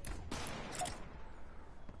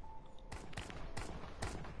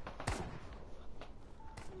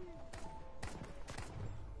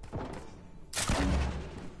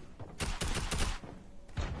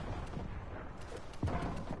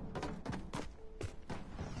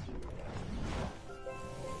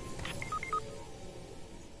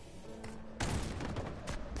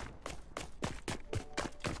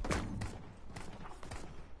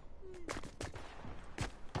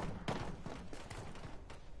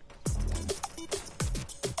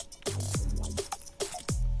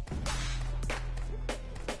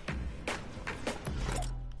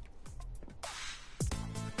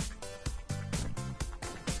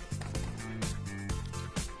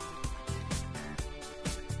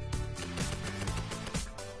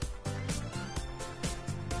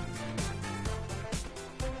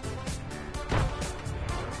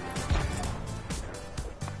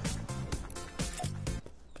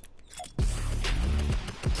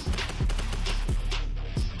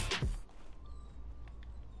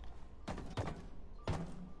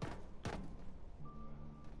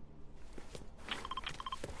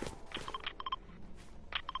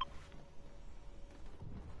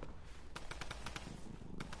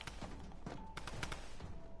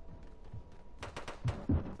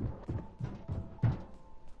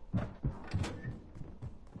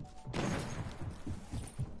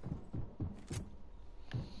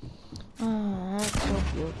 Ah, that's so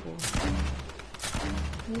beautiful.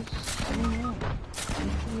 Just hang out.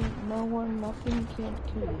 No one, nothing can't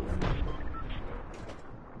kill you.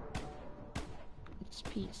 It's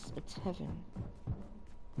peace. It's heaven.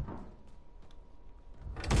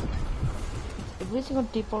 It's every single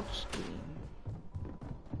default screen.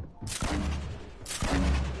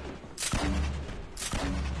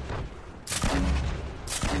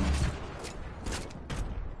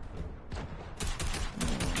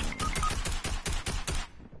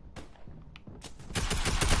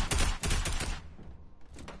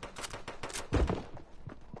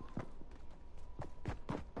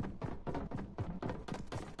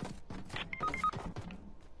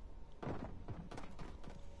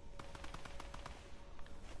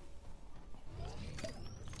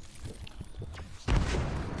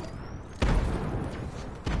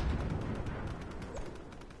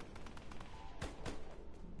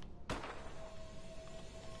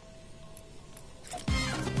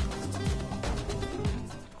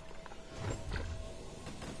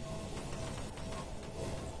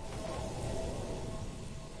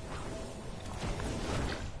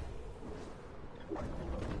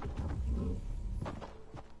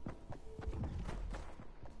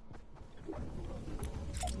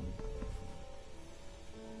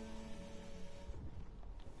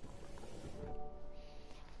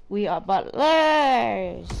 We are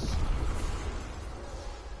butlers.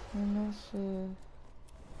 And that's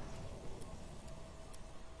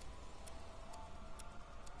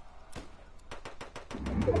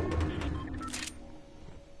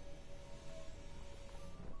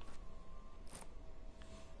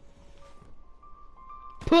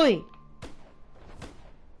Puy.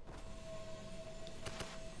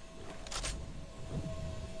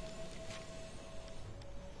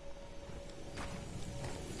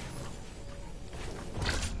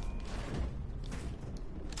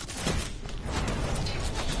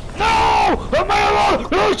 Am I alone?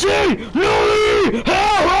 Lucy! Louie!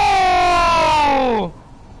 Hello!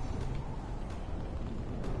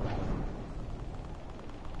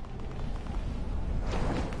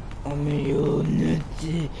 I'm your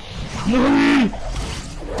nutty. Louie!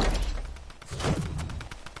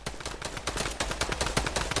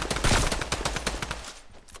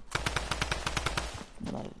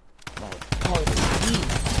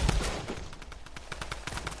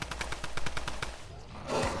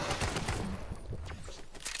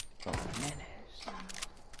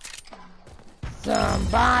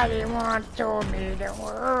 Somebody once told me the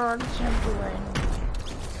word simply.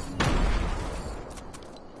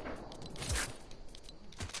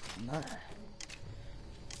 Nah.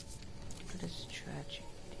 It is tragic.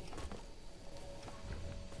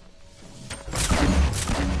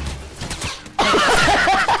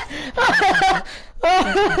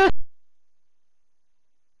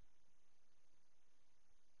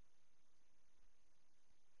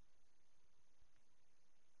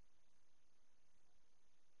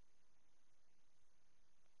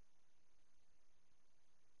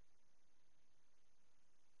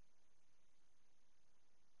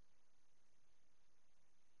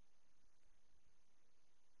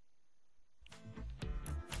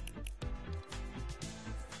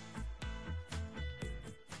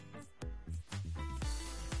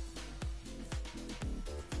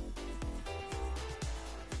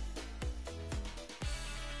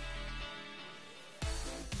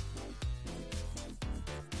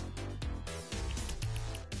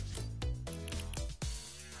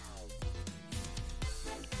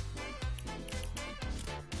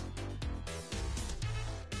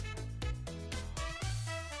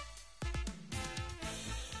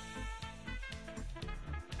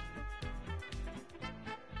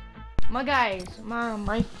 My guys,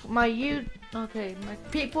 my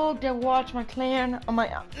people that watch my clan on my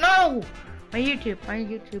YouTube.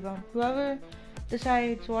 Whoever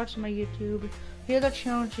decides to watch my YouTube, here's a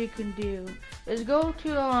challenge you can do: is go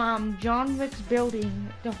to John Wick's building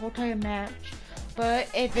the whole time match. But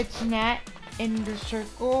if it's not in the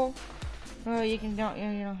circle, you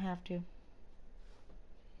don't have to.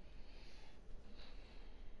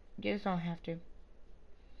 You just don't have to.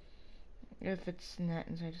 If it's not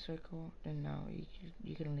inside the circle, then no,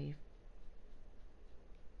 you can leave.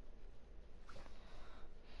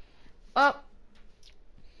 Oh,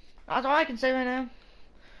 that's all I can say right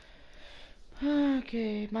now.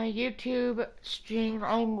 Okay, my YouTube stream. The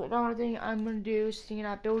only thing I'm gonna do is sing in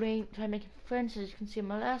that building, try making friends. As you can see, in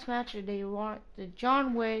my last match, the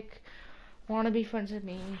John Wick want to be friends with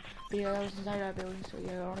me because I was inside that building. So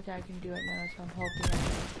yeah, the only thing I can do right now is I'm hoping.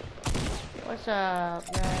 What's up,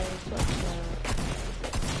 guys? What's up?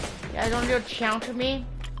 You guys wanna do a challenge with me?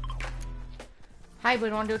 Hi,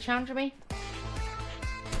 but wanna do a challenge with me?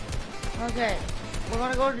 Okay, we're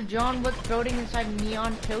gonna go to John Wick's building inside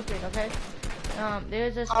Neon Tilted. Okay.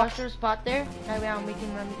 There's a special spot there. We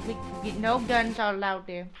get no guns are allowed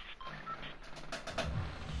there.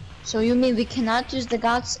 So you mean we cannot use the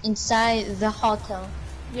guns inside the hotel?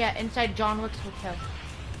 Yeah, inside John Wick's hotel.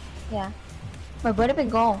 Yeah. But where do we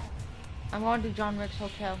go? I'm going to John Wick's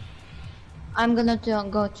hotel. I'm gonna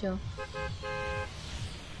go to.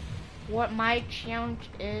 What my challenge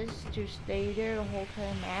is to stay there the whole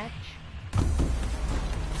time match.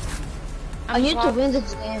 I need to win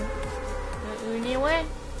this game. You need to win?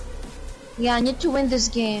 Yeah, I need to win this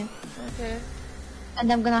game. Okay. And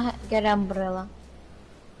I'm gonna get an umbrella.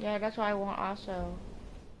 Yeah, that's what I want also.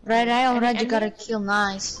 Right, I already got a kill,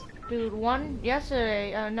 nice. Dude,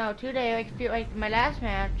 today, like my last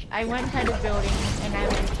match, I went inside the building and I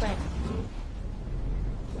was playing.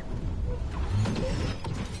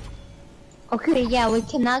 Okay, yeah, we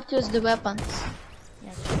cannot use the weapons.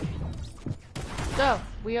 Yes. So,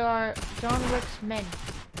 we are John Wick's men.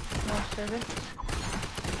 No service.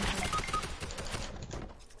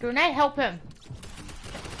 Do not help him.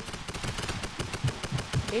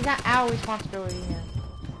 It's not our responsibility now.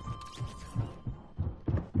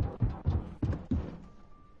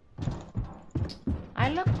 I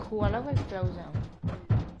look cool. I love my Frozen.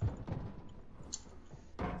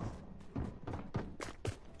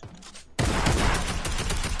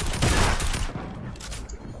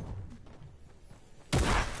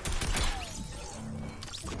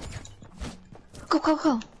 Go.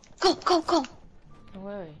 Don't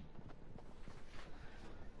worry.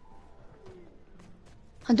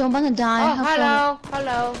 I don't wanna die. Oh,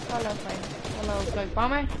 hello, friend. Hello, good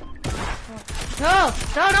bomber. No,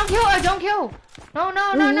 don't kill.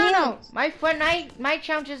 No. My friend, my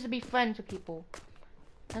challenge is to be friends with people.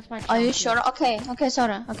 That's my challenge. Are you sure? Okay,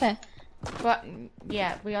 Sora, okay. But,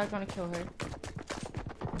 yeah, we are gonna kill her.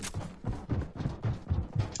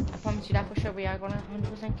 I promise you that for sure, we are gonna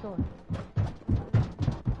 100% kill her.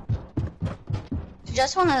 She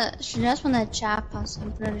just wanna chap us,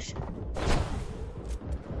 I'm pretty sure.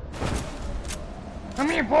 Come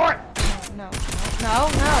here, boy! No,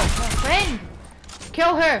 friend!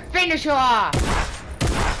 Kill her! Finish her off!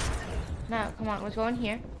 Now, come on, let's go in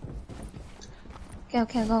here.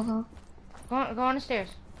 Okay, go. Go on the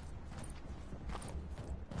stairs.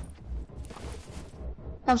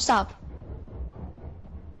 No, stop.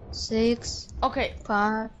 6. Okay.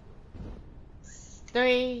 5.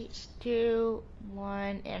 3, 2,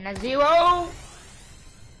 1, and a 0. I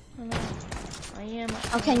am.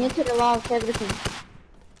 Okay, I need to reload everything.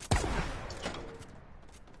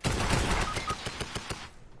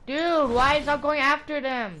 Dude, why is that going after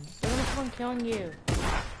them? They're gonna keep on killing you.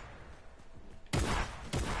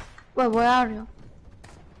 Wait, where are you?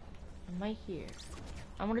 I'm right here.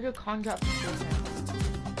 I'm gonna do a con drop.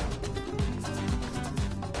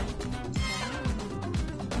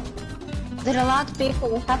 There are a lot of people.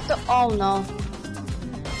 We have to all know.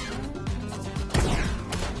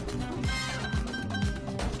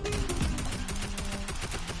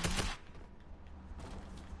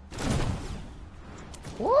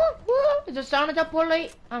 Whoop, whoop. Is the sound up or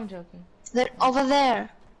late? I'm joking. They're over there.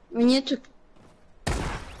 We need to.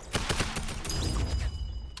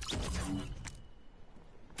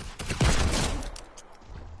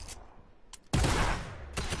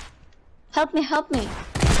 Help me, help me.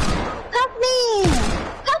 Help me!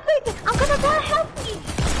 Help me! I'm gonna die, help me!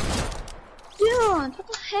 Dude, what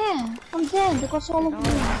the heck? I'm dead because all of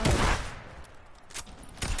you.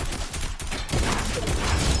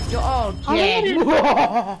 You're all How dead.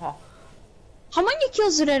 How many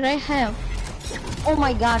kills did Ray have? Oh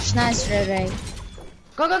my gosh, nice Ray.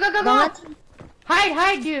 Go, go, go, go, go! Hide,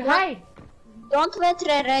 hide, dude, hide! Don't let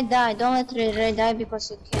Ray die. Don't let Ray die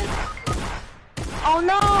because you can. Oh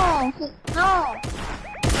no! No!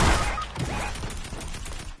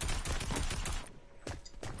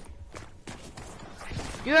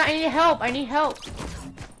 Dude, I need help, I need help.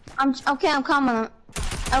 I'm okay. I'm coming.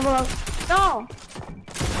 I will. No!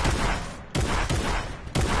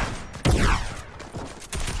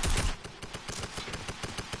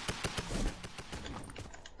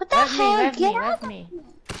 What the heck? Get out! Me.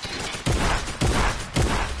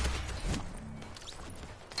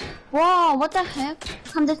 Whoa! What the heck?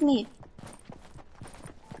 Come with me.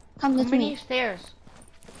 Come How with many me. stairs?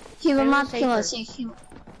 He will Stairs not are kill us. safer.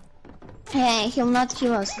 Hey, he will not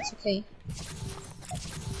kill us. It's okay.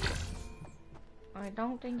 I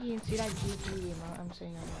don't think you can see that GG, I'm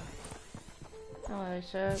saying that. No,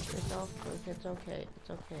 sir, it's all good. It's okay. It's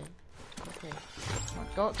okay. It's okay. Come on,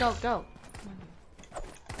 go, go, go. Come on.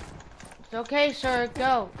 It's okay, sir.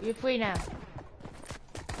 Go. You're free now.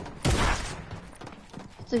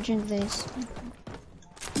 To drink this.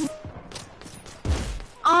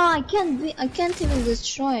 Oh, I can't even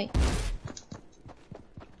destroy.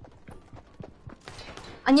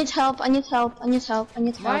 I need help, I need help, I need help, I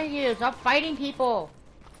need help. Mind you, stop fighting people.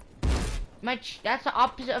 That's the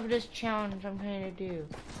opposite of this challenge I'm trying to do.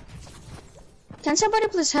 Can somebody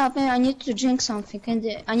please help me? I need to drink something.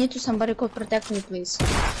 I need to somebody could protect me, please.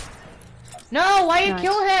 No, why you Nice.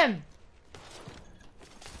 kill him?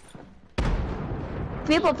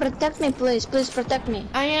 People, protect me, please. Please protect me.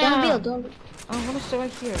 I am. Don't build, don't. I'm gonna stay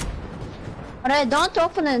right here. Alright, don't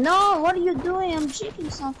open it. No, what are you doing? I'm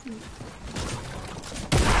drinking something.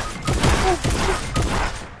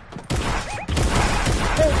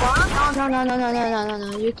 Wait, what?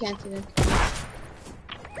 No, you can't do it.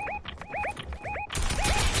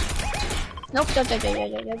 Nope, nope.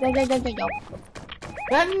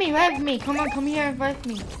 Rev me, come on, come here and rev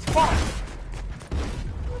me.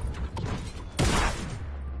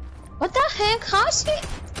 What the heck? How is he?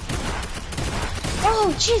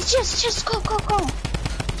 Oh, jeez, just go. Oh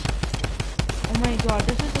my god,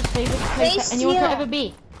 this is the safest place that anyone can ever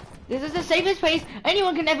be. This is the safest place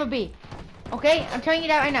anyone can ever be. Okay, I'm telling you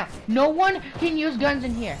that right now. No one can use guns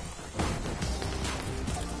in here.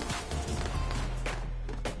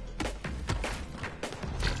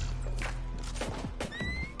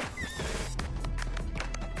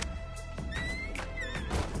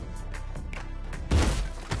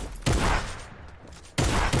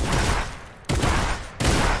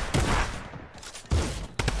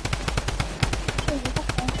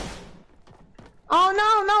 Oh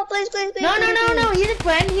no, please. No, he's a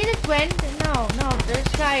friend. No, this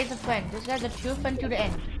guy is a friend. This guy's a true friend to the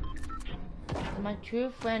end. My true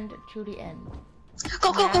friend to the end.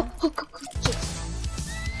 Go.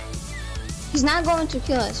 He's not going to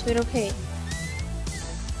kill us, we're okay.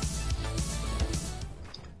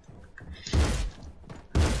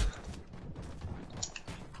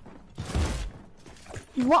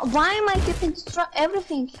 Why am I keeping destroy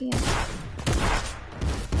everything here?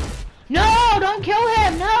 No, don't kill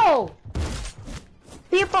him, no!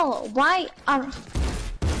 People, why are...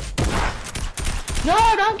 No,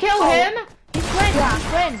 don't kill him! He's friend, Yeah. he's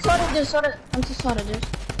friend. Sorry, I'm so sorry, dude.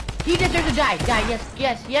 He deserves to die,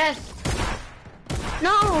 yes.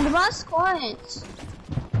 No, the last quiet.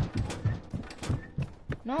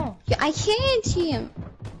 No. Yeah, I hate him.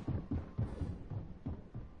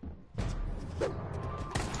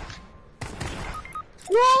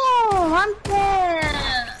 No, I'm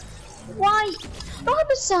dead. Why?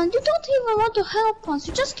 Robison, you don't even want to help us.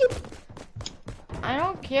 You just keep... I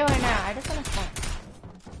don't care right now. I just wanna fight.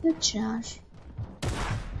 You trash.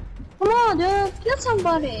 Come on, dude. Kill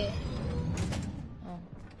somebody. Oh.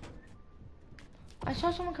 I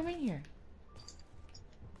saw someone come in here.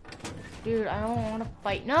 Dude, I don't wanna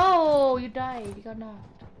fight. No, you died. You got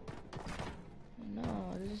knocked.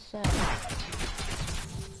 No, this is sad.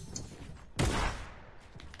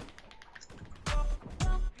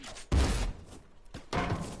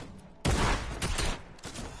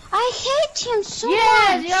 I hate him so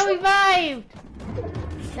Yes, much. you got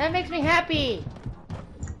revived. That makes me happy.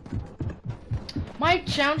 My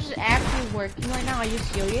challenge is actually working right now. Are you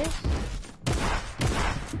serious?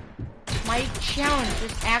 My challenge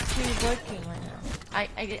is actually working right now.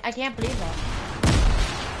 I can't believe that.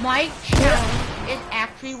 My challenge is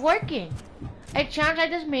actually working. A challenge I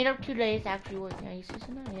just made up today is actually working. Are you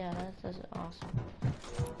seeing that? Yeah, that's awesome.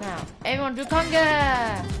 Now, everyone do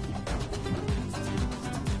conga!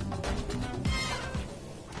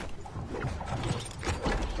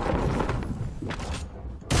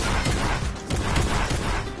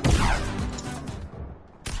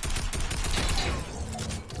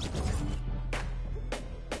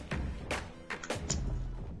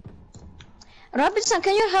 Robison,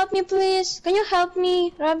 can you help me, please? Can you help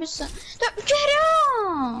me, Robison? Get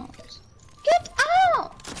out! Get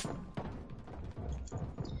out!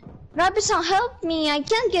 Robison, help me! I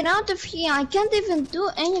can't get out of here. I can't even do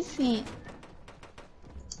anything.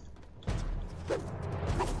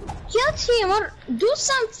 Get him or do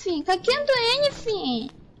something. I can't do anything.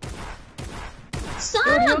 Son,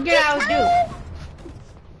 Dude, you'll get out, dude.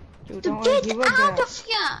 Dude, To don't worry, get you will get out out. of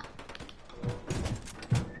here.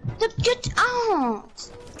 To get out.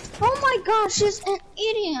 Oh my gosh, she's an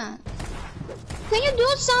idiot. Can you do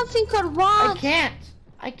something or what?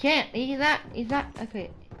 I can't. He's not,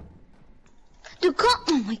 okay. To come.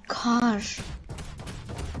 Oh my gosh.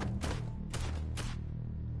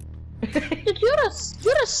 Dude,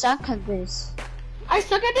 you're a suck at this. I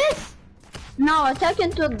suck at this? No,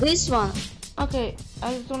 attacking to this one. Okay,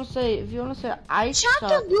 I just wanna say, if you wanna say I Try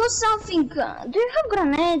suck. to do something. Do you have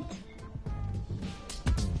grenade?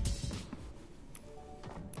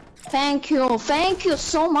 Thank you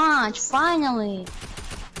so much. Finally,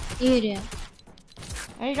 idiot.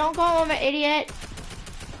 Hey, don't call him an idiot.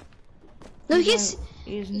 No, He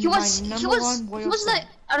he was like,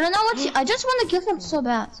 I don't know what I just want to kill him so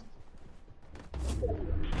bad.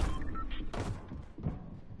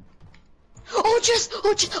 Just.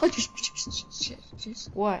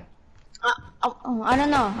 What? I don't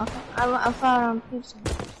know. I found person.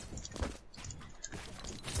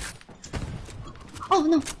 Oh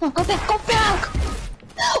no, go back.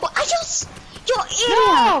 Oh, you idiot!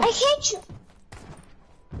 No!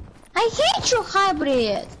 I hate you,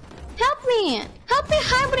 hybrid. Help me,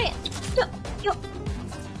 hybrid. You.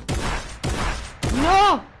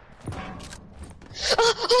 No!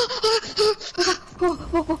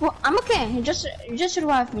 I'm okay. Just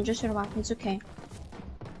revive me. It's okay.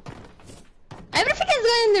 Everything is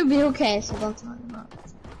going to be okay, so don't worry about it.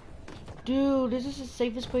 Dude, this is the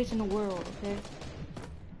safest place in the world, okay?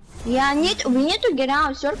 Yeah, we need to get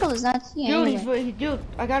out. Circle is not here. Dude, Anyway. dude,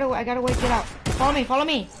 I gotta wait, get out. Follow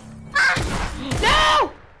me.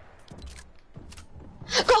 No!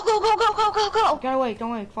 Go. Gotta wait,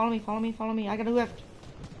 don't wait. Follow me. I gotta lift.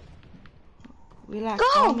 Relax, Go.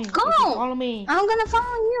 follow me. Follow me. I'm gonna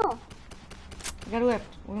follow you. I gotta lift.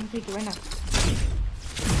 We're gonna take it right now.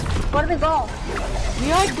 Where do we go?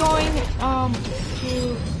 We are going, to,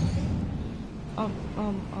 I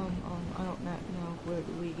don't know, where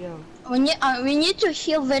do we go? We need to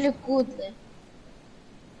heal very quickly.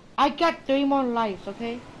 I got 3 more lives,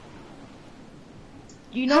 okay?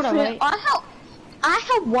 You know that, right? I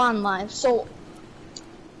have 1 life, so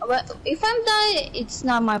if I'm dying, it's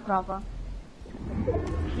not my problem.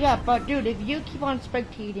 Yeah, but dude, if you keep on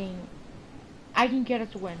spectating, I can get us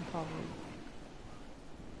to win, probably.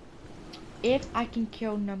 If I can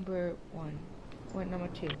kill number 1. Or number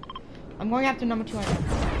 2. I'm going after number 2 right now.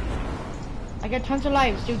 I got tons of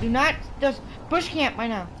lives, dude. Do not just bush camp right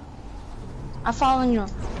now. I'm following you.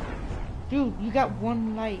 Dude, you got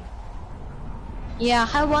 1 life. Yeah, I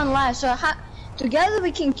have 1 life, so together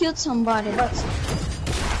we can kill somebody, but...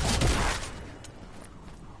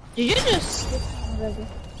 Did you just...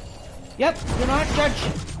 Yep, do not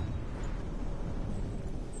judge.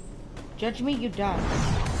 Judge me, you die.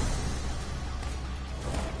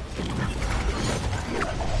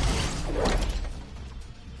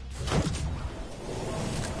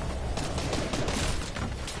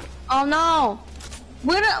 Oh no!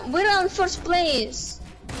 We're on first place.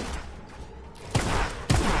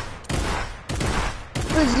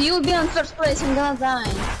 Cause you'll be on first place, I'm gonna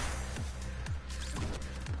die.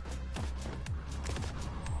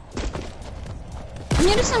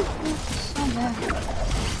 You're so bad.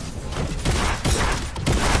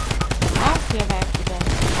 I don't care if I have to die.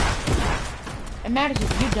 It matters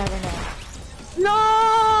if you die or not. No!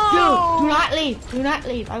 Dude, do not leave. Do not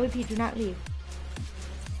leave. I repeat, do not leave.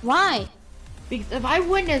 Why? Because if I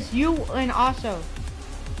win this, you win also.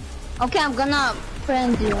 Okay, I'm gonna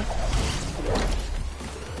friend you.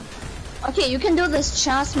 Okay, you can do this,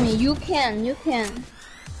 trust me. You can.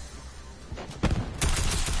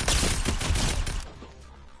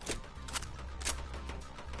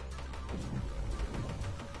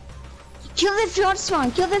 Kill the first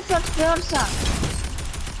one. Kill the first person.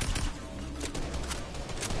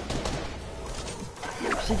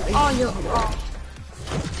 Oh, you.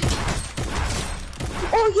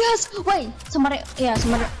 Oh yes. Wait. Somebody. Yeah.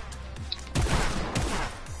 Somebody.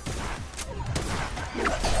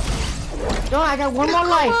 No, I got one more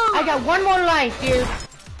life. I got one more life, dude.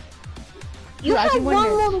 You I have can win one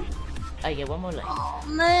this. more. I get one more life. Oh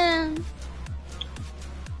man.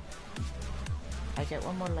 I get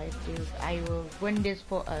one more life, dude. I will win this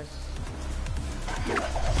for us.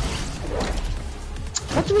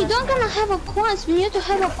 But we don't gonna have a coins. We need to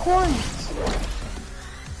have a coins.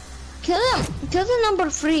 Kill him. Kill the number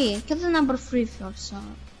 3. Kill the number 3 first. So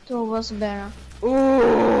two was better.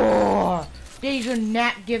 Ooh! They should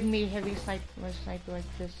not give me heavy sniper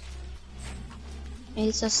like this.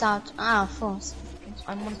 It's a south. Ah, false.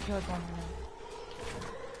 I'm gonna kill them now.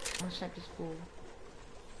 I'm gonna snipe this fool.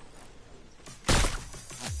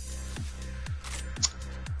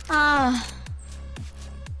 Ah.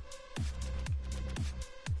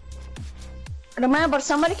 Remember,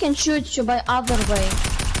 somebody can shoot you by other way.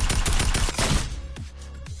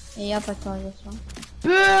 Yep, I told you so.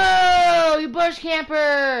 Boo! You bush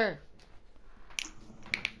camper!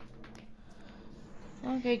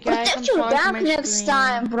 Okay, guys, Protect I'm your sorry for back my next screen.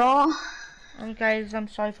 time, bro. Guys, I'm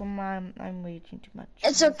sorry for my I'm raging too much.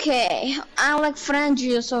 It's okay. I like friend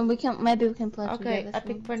you, so maybe we can play Okay, together. I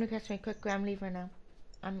picked friend request me quick. I'm leaving now.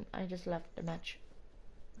 I just left the match.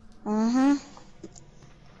 I'm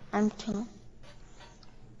too.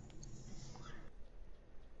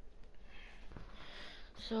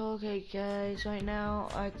 So okay, guys, right now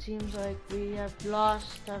it seems like we have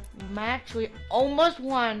lost a match. We almost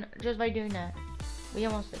won just by doing that. We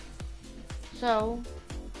almost did. So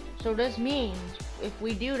this means if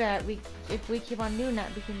we do that, if we keep on doing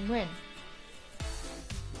that, we can win.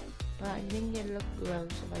 But I think it look gross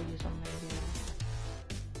if I do something like that.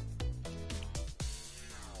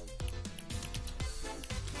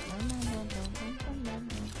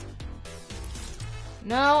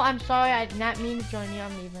 No, I'm sorry, I did not mean to join you.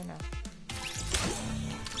 I'm leaving now.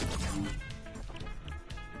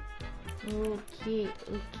 Okay,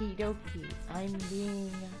 okie dokie. I'm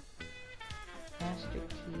being Master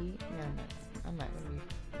Key. No, I'm not gonna be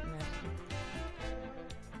Master.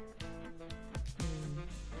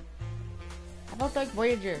 How about like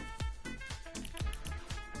Voyager?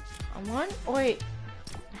 I want. Oh, wait,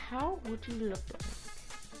 how would you look like?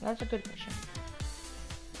 That's a good question.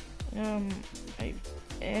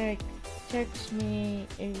 Text me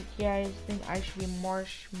if you guys think I should be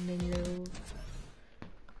marshmallow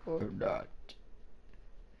or not.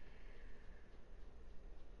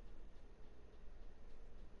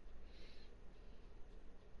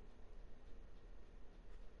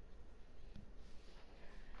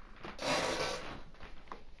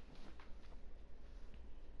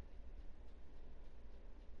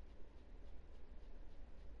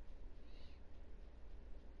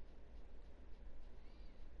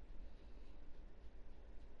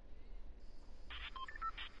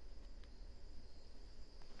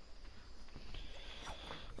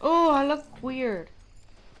 Oh, I look weird.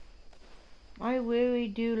 I really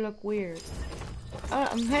do look weird.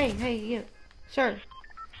 Hey, you, sir.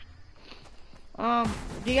 Do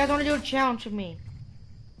you guys want to do a challenge with me?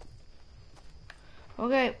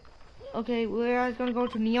 Okay, we're guys gonna go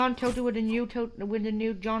to Neon Tilted with the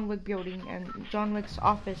new John Wick building and John Wick's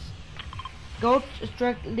office. Go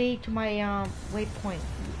directly to my waypoint.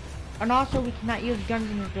 And also, we cannot use guns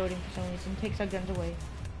in this building for some reason. It takes our guns away.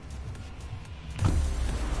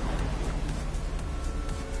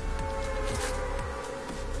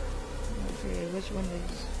 Which one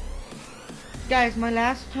is? Guys, my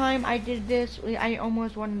last time I did this, I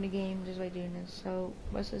almost won the game just by doing this. So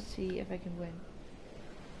let's just see if I can win.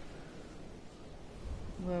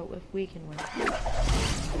 Well, if we can win.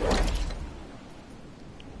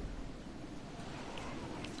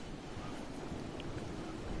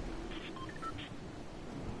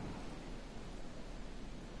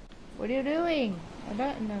 What are you doing? I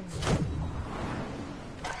don't know.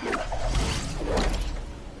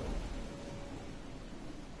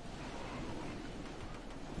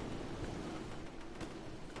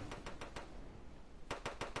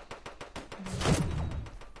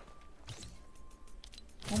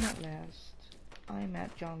 Home at last. I'm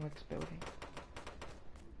at John Wick's building.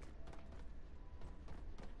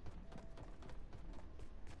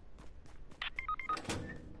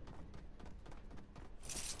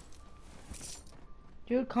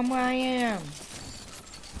 Dude, come where I am.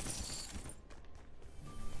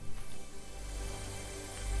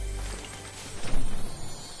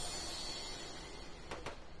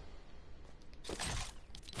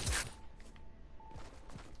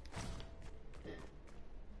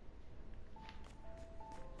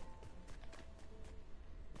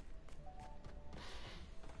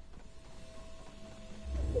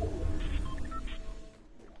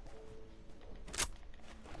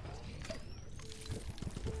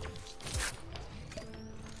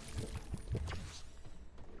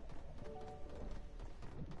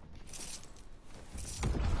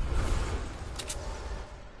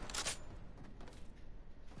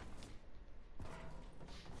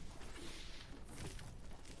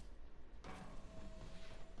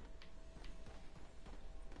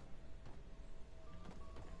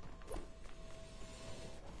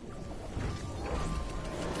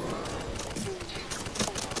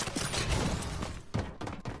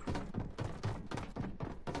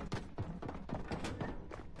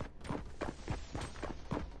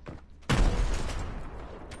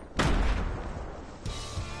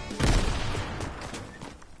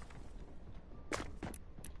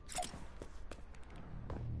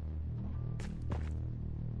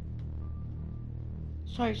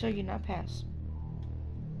 Sorry, sir, you're not pass.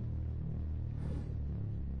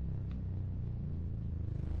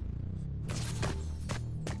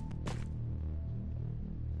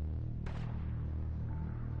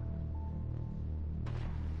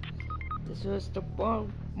 This was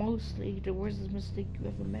mostly the worst mistake you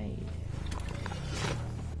ever made.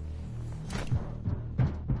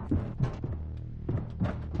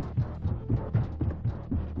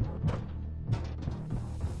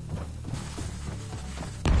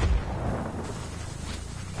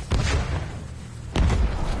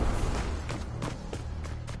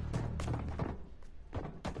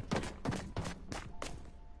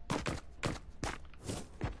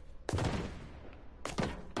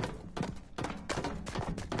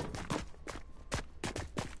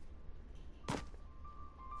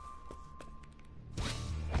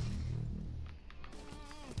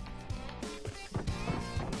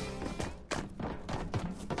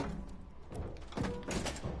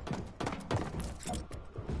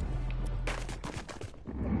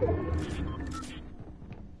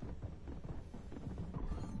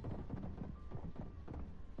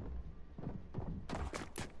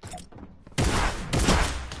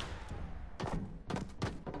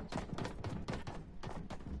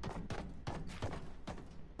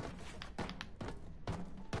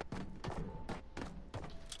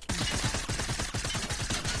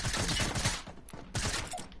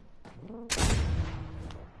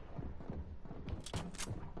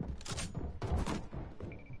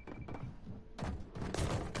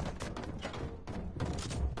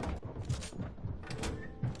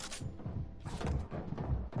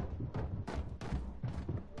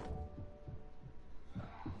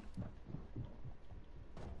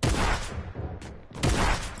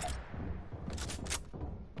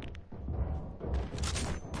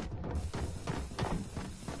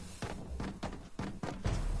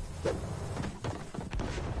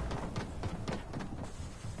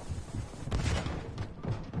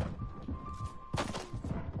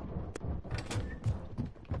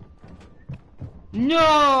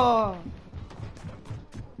 No!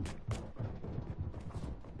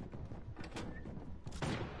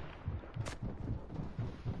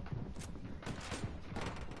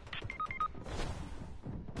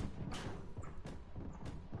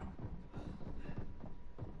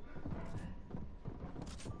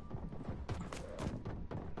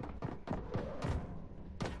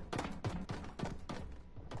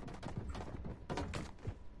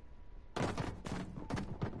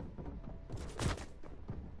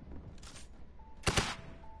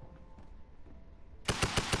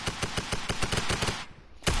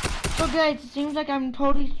 So guys, it seems like I'm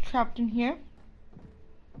totally trapped in here.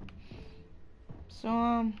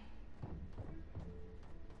 So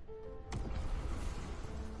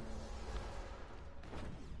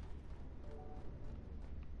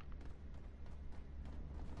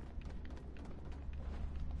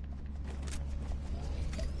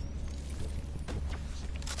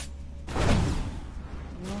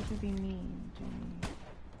to be mean to me.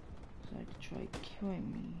 So I could try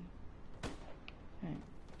killing me. Right.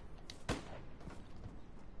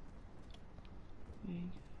 Wig.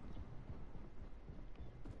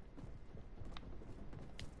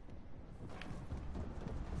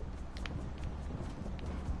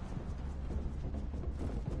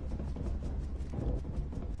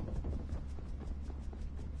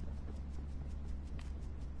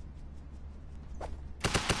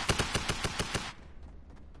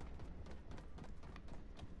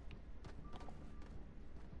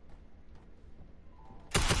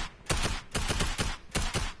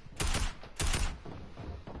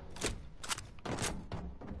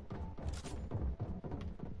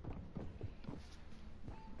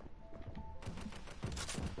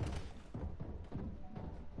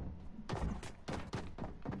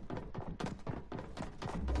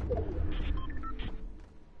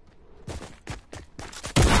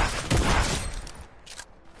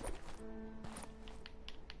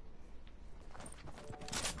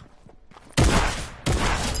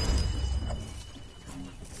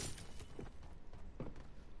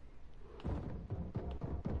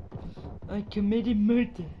 I committed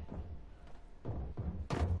murder.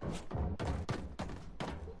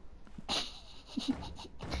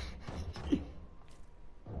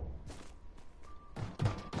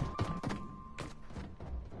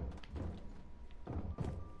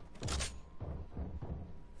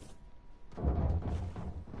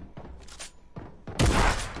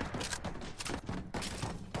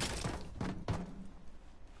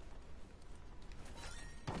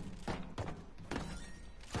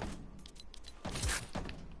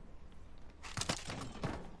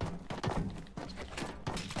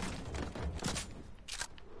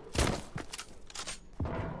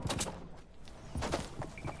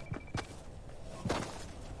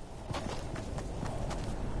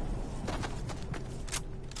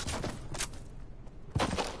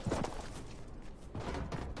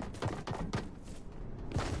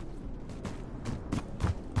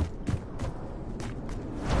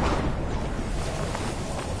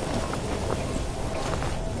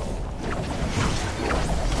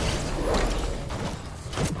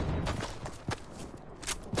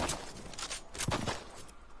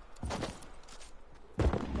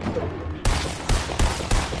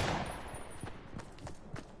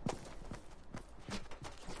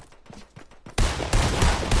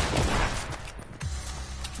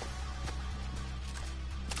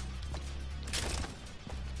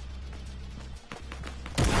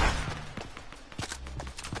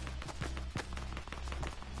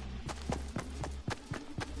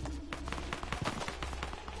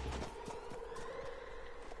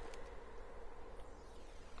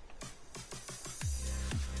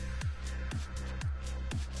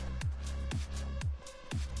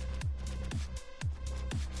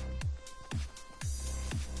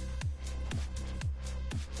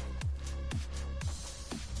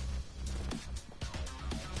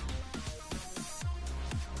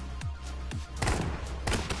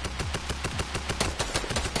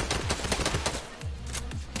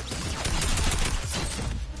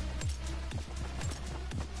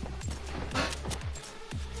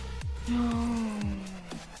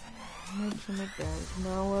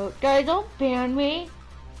 No, guys, don't ban me.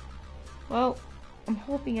 Well, I'm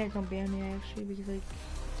hoping guys don't ban me actually because like.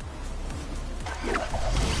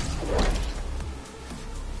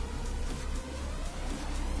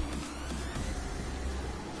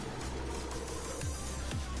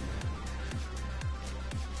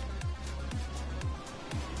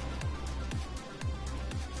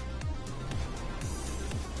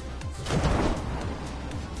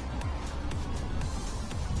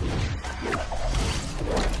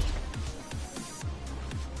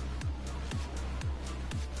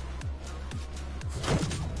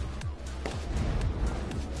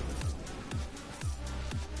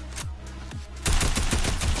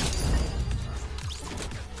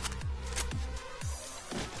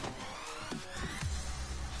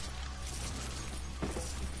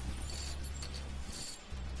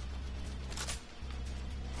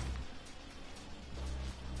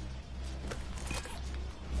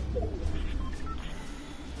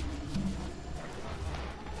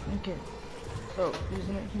 Okay, so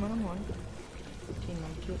using it team on one, team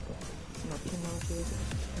on two, no team on two.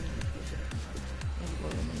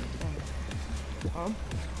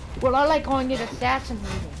 Well, I like calling it assassin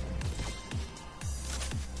moving.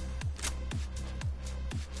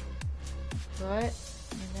 But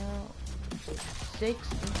now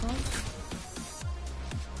 6 incomes.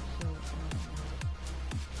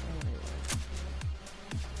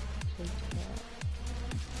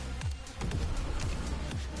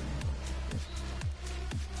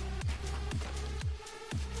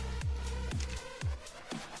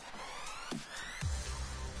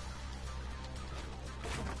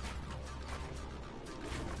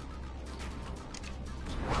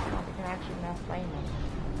 fighting them.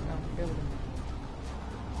 No, building.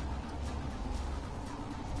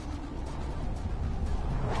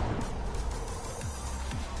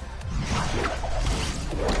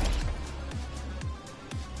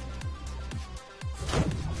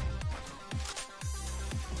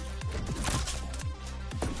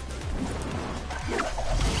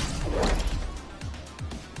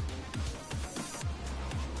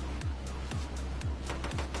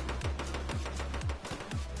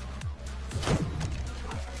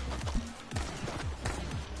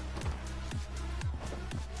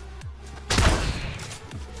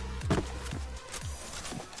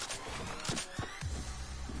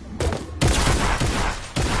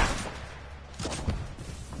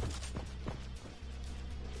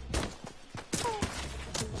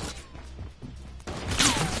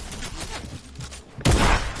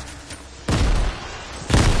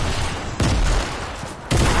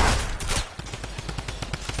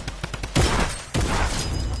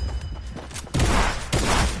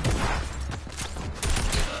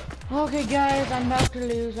 Okay guys, I'm about to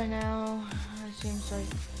lose right now. It seems like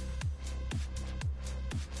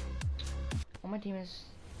my team is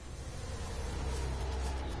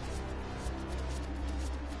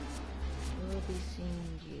will be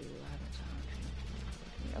seeing you.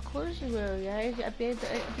 Of course you will, guys. I bet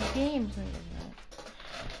the game's like that.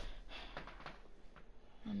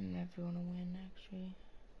 I'm never gonna win actually.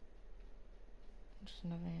 Just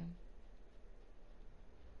never am.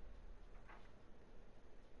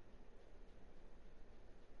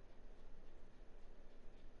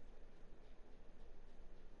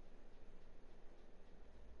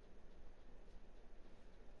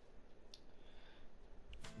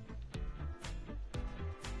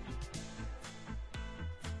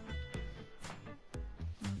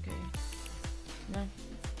 No.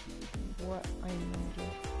 What I'm gonna do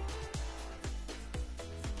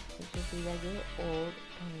is just be regular old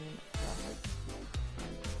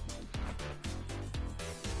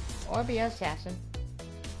or be assassin.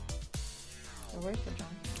 So where's the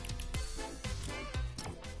John?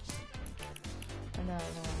 Oh, no, I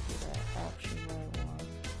don't want to do that. Actually, what I want to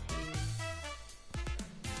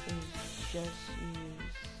do is just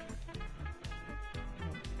use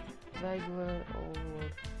regular old.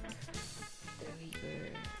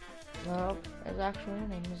 No, his actual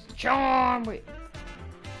name is John. Wait,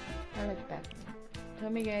 I like back. Tell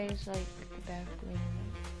me, guys, like back when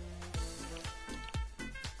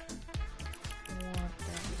you want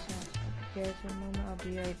that. Okay, guys, one moment. I'll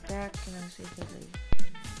be right back, and I'll see if there's a.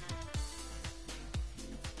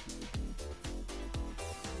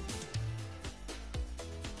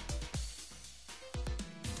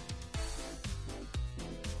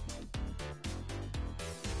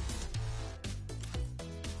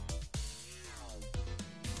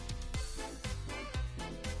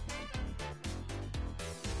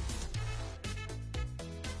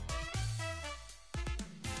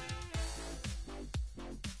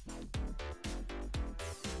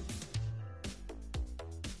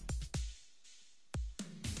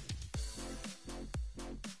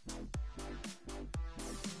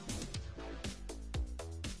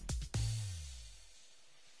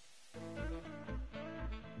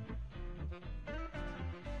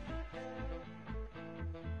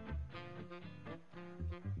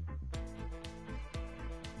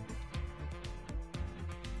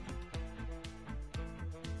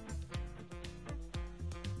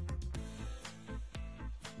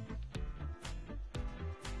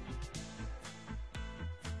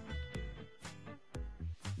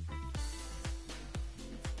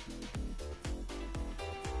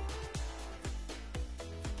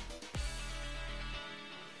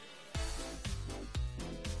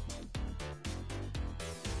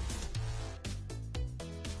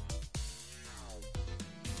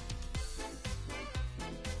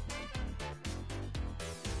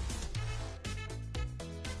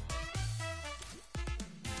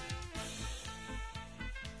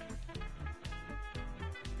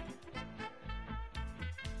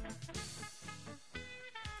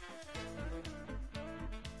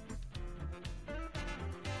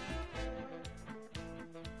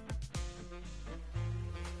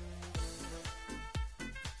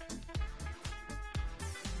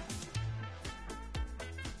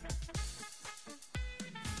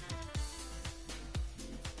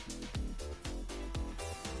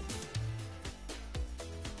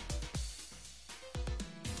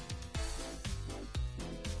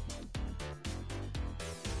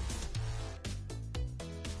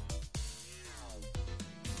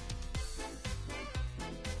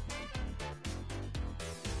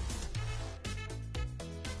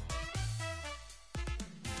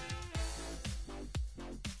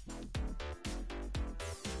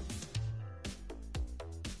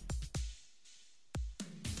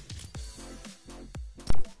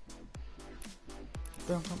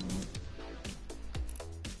 Don't come in.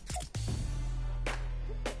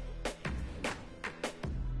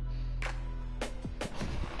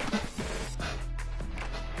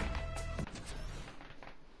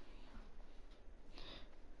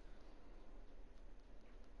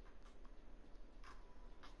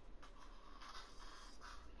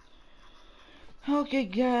 Okay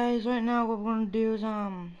guys, right now what we're gonna do is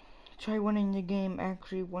try winning the game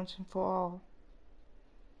actually once and for all.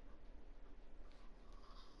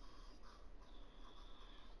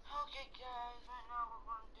 Okay guys, right now what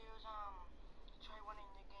we're gonna do is try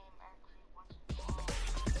winning the game actually once and for all.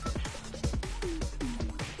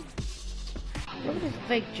 Look at this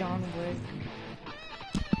fake John Wick.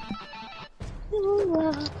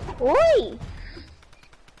 Uy!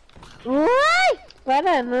 Uy!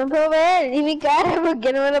 Para, no puedo ver. Ni mi cara,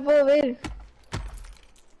 porque no me la puedo ver.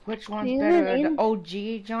 Which one's He's better, in- the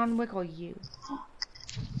OG John Wick or you?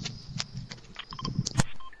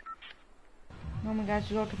 Oh my gosh,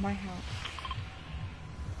 go to my house.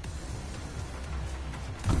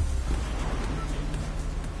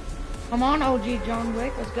 Come on, OG John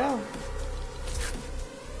Wick, let's go.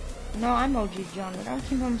 No, I'm OG John Wick. I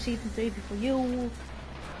came from season 3 before you.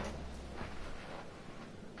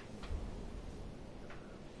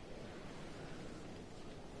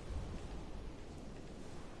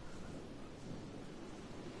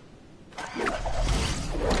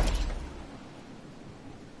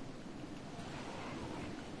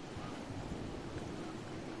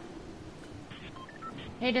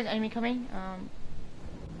 Hey, there's enemy coming. Oh,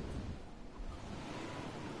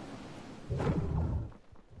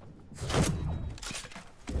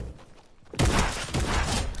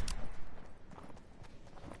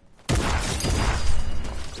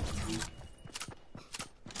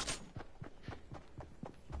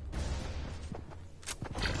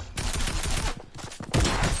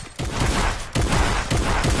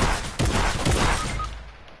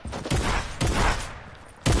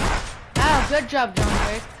 good job, John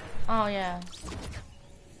Wick. Oh, yeah.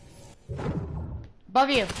 Above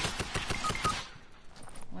you.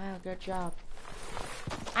 Wow, good job.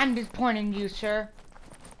 I'm disappointed in you, sir.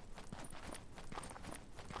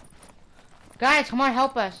 Guys, come on,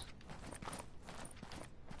 help us.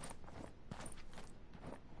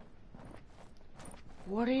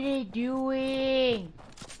 What are they doing?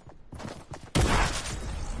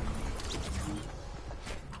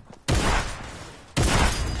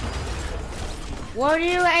 What are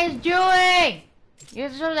you guys doing? You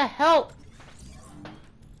deserve the help.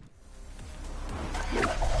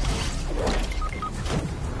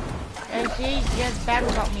 Hey, see? You guys bad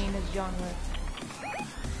about me in this genre.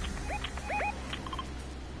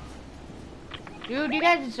 Dude, you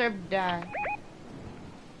guys deserve to die.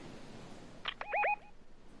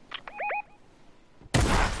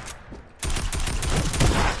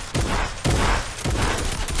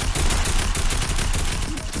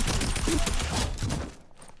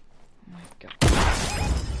 Oh my God.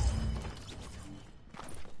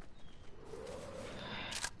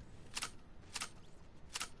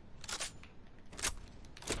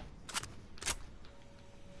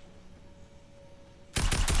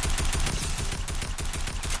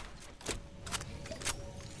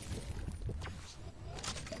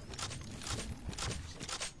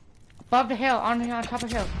 Above the hill, on top of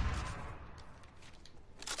the hill.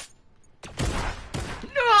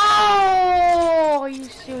 No! Are you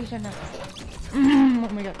serious or not? Oh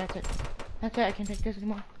my God, that's it. That's it, I can't take this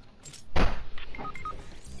anymore.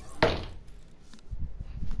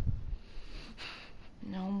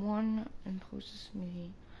 No one imposes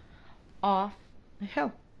me off the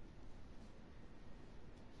hill.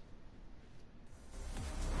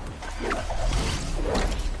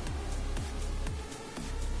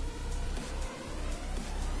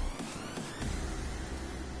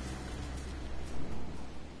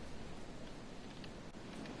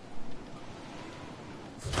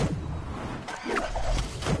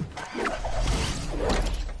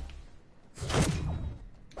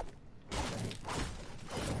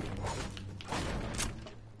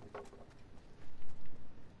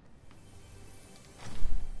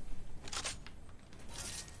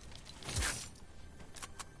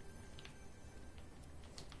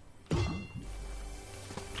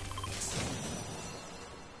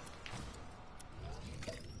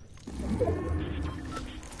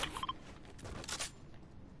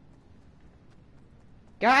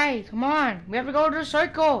 Guys, come on. We have to go to the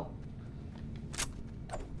circle.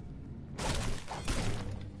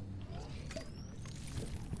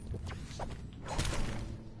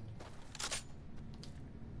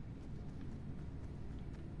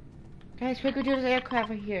 Guys, quickly do this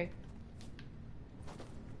aircraft right here.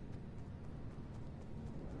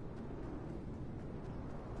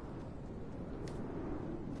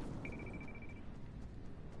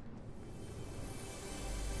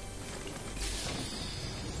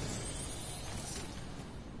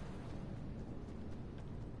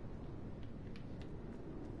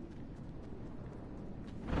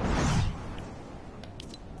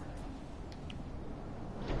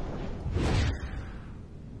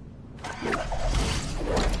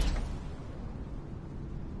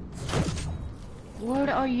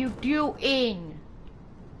 are you doing?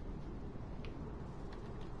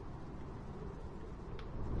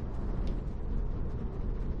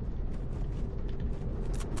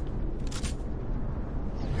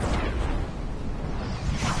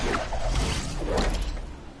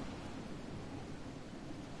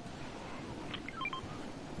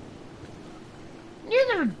 You're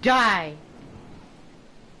gonna die.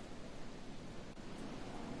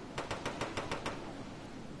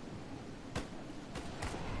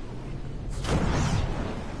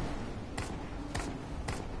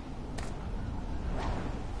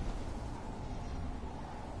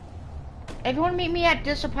 Everyone meet me at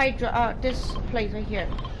this this place right here.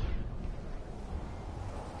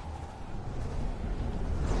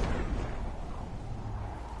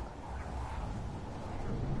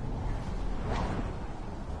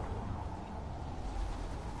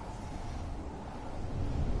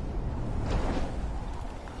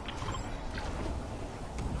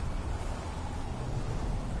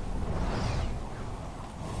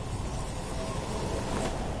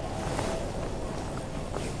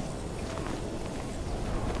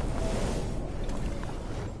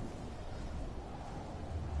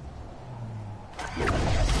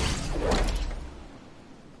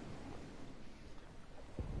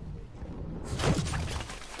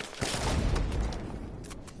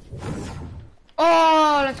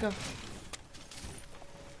 Oh, let's go.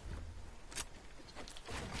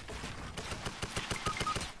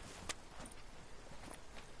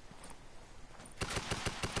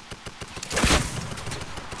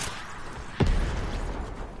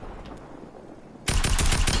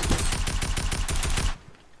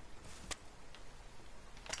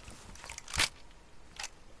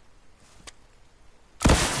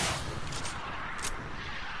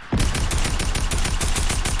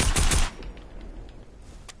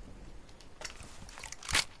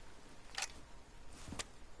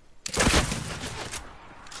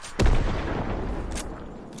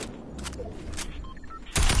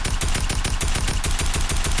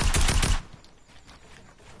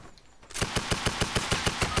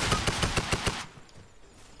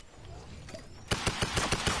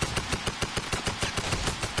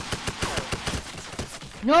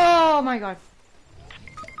 No, oh my God.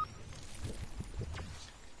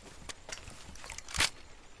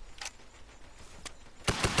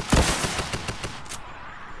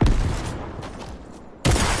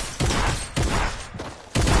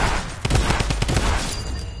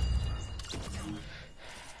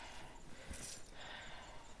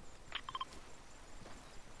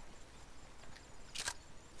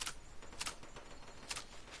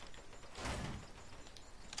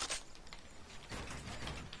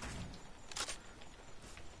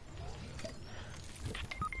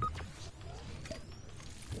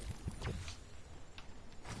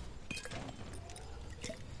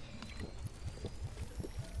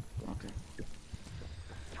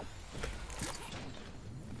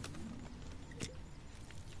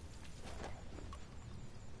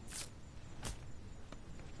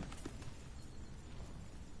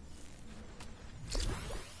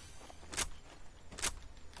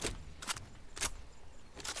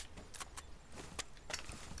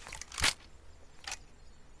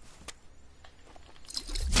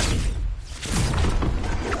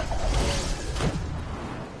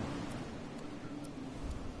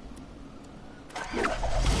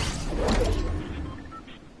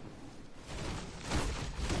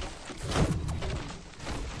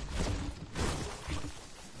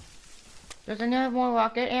 Does anyone have more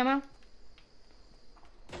rocket ammo?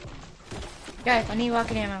 Guys, I need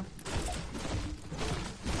rocket ammo.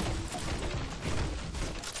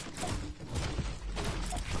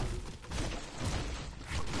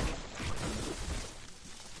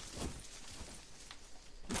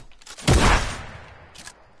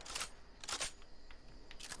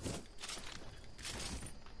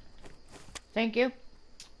 Thank you.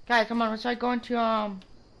 Guys, come on, let's start going to,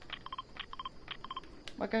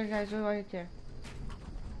 what can you guys do right there?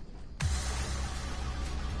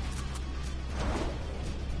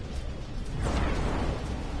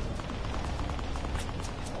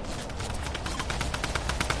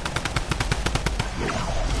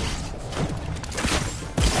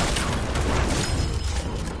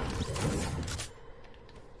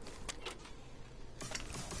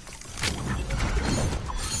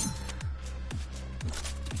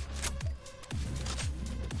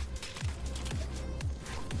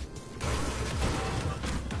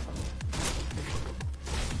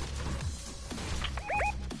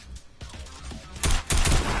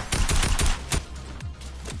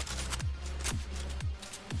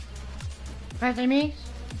 Guys, enemies?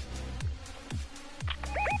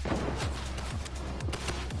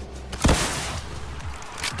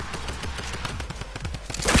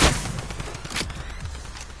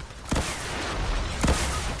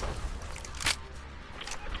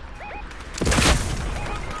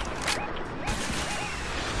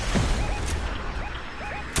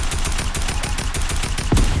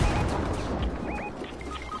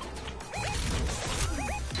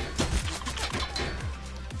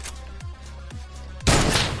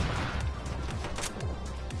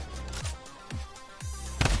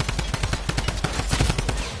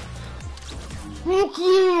 Look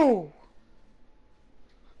you!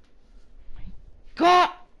 God!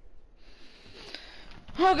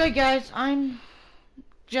 Okay guys, I'm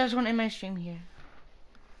just gonna end my stream here.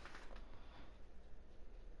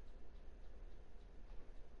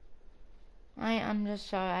 I'm just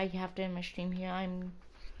sorry I have to end my stream here. I'm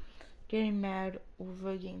getting mad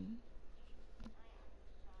over a game.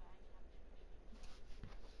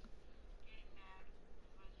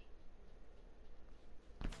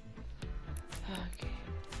 Okay.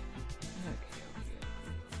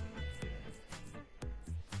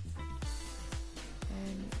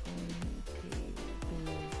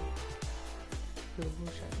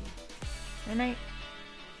 Good night.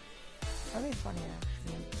 That'd be funny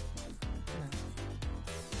actually. Yeah.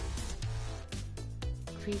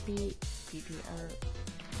 Creepy art.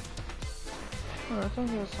 Oh, that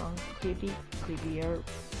sounds like a song. Creepy art.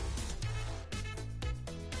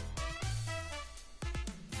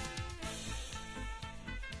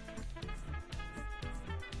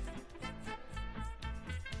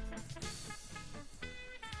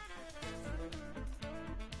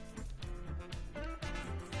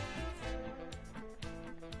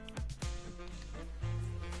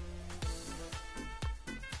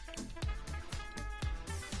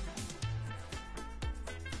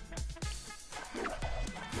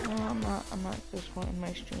 I'm not just going in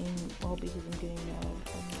my stream well because I'm getting mad.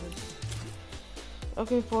 I'm just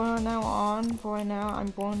okay. For right now, I'm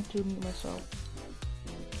going to mute myself.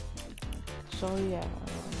 So yeah,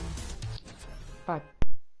 bye.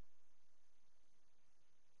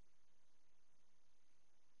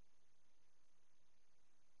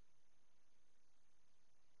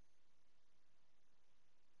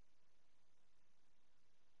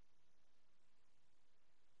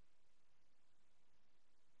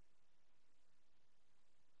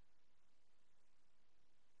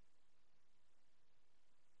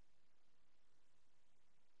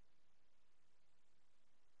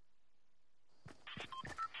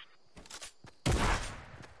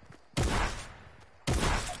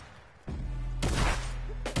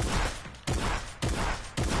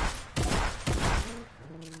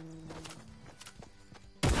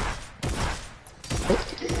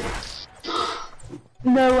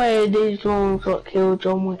 No way these ones got killed,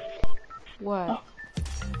 John Wick. What? Oh.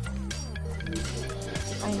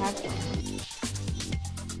 I have to.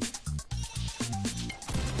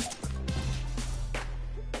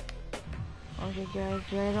 Okay guys,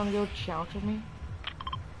 do you guys wanna go challenge with me?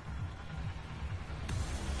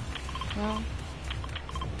 No?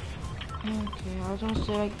 Okay, I was gonna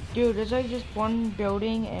say like, dude, there's like just one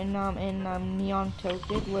building in Neon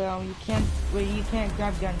Tilted where you can't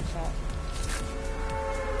grab guns at.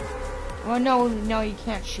 Well, no, you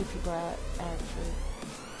can't shoot people at actually.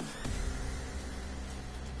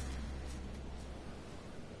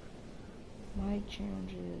 My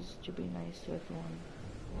challenge is to be nice to everyone.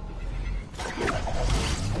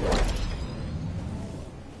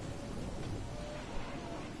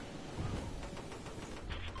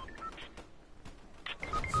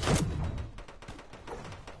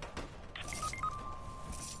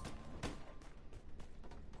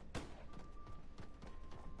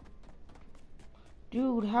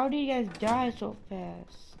 Dude, how do you guys die so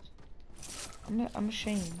fast? I'm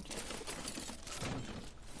ashamed.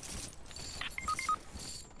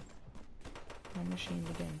 I'm ashamed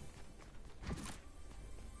again.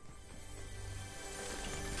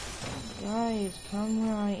 Guys, come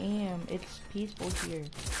where I am. It's peaceful here. You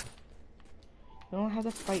don't have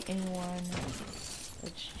to fight anyone.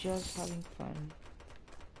 It's just having fun.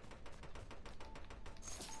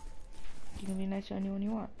 You can be nice to anyone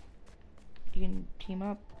you want. You can team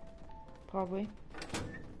up, probably.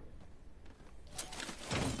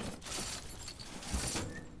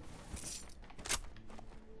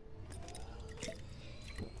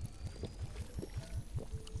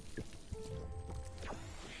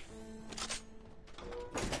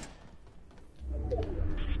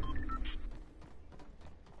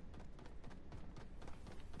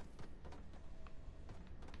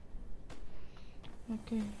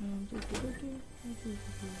 Okay.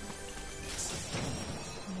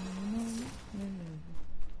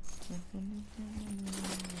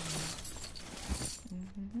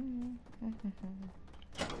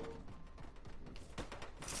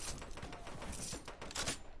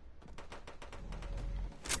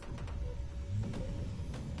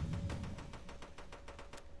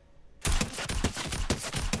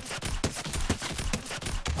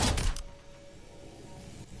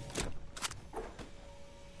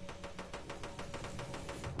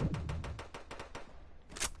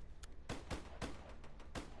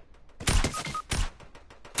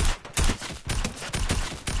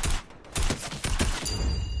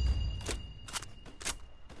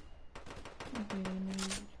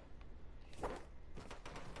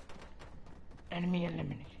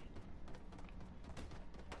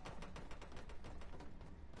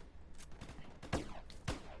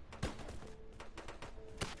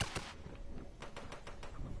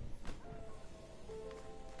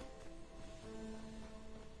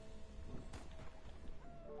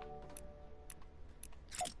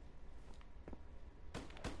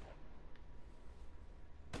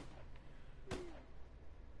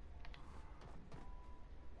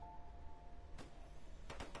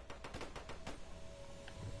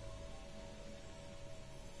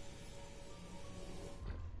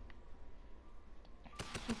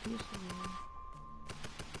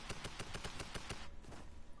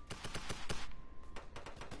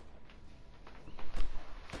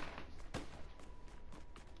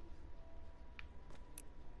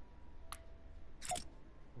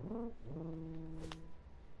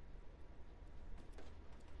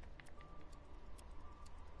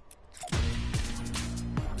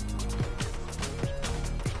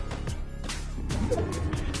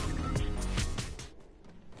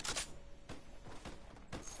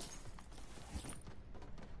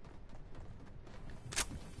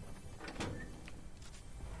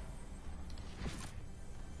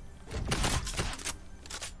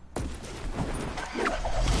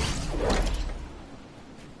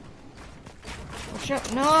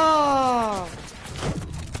 Shut no.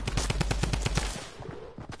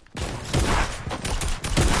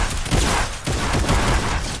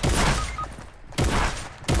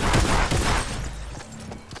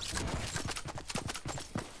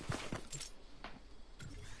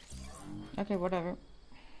 Okay, whatever.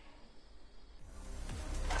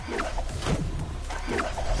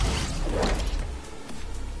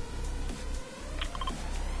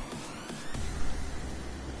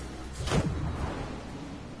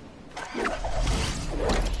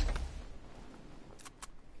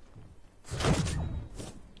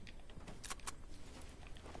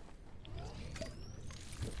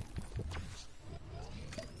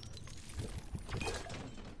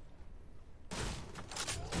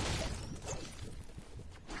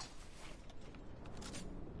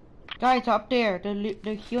 Guys, up there,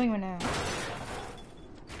 they're healing right now.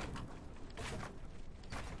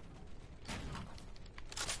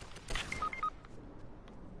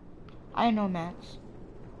 I know, Max.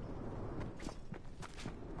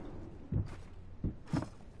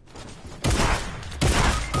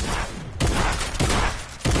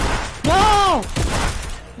 No!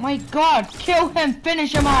 My God, kill him,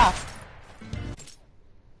 finish him off.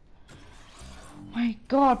 My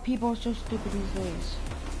God, people are so stupid these days.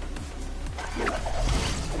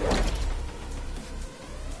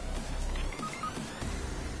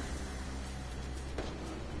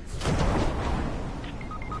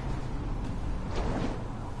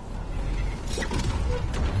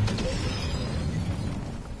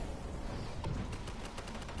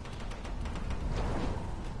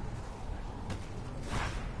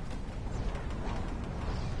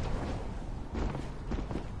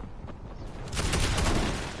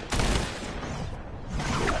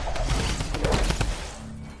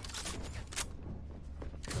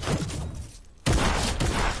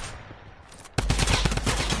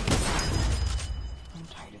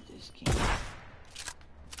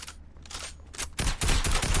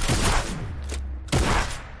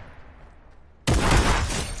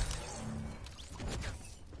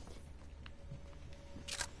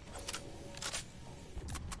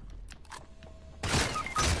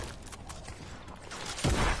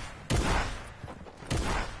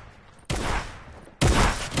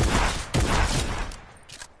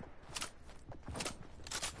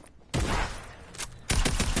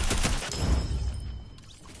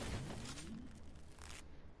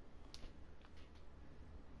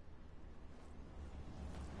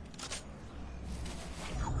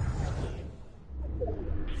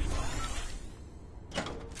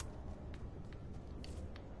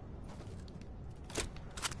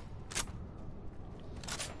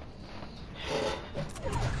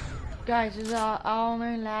 Guys, this is our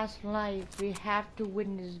only last life. We have to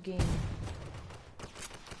win this game.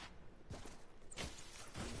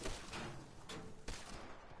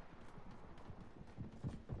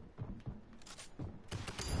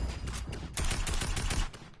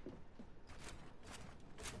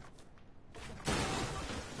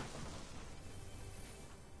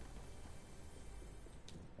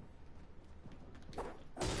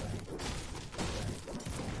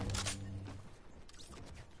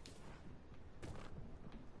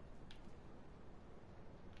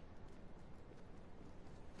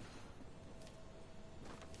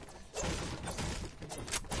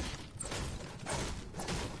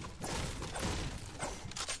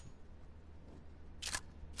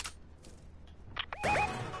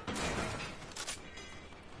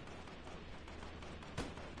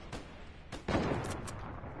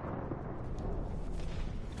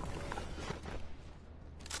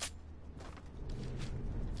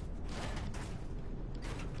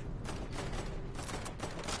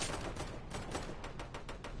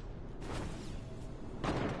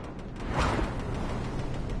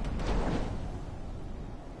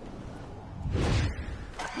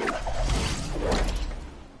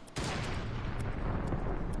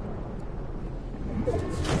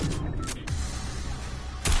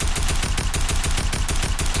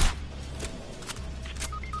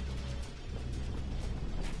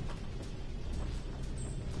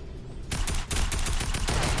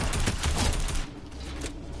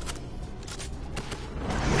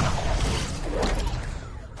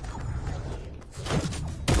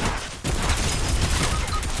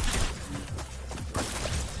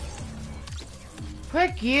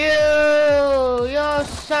 Frick you! You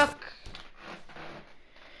suck!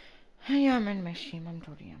 Yeah, I'm in my stream. I'm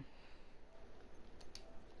totally am.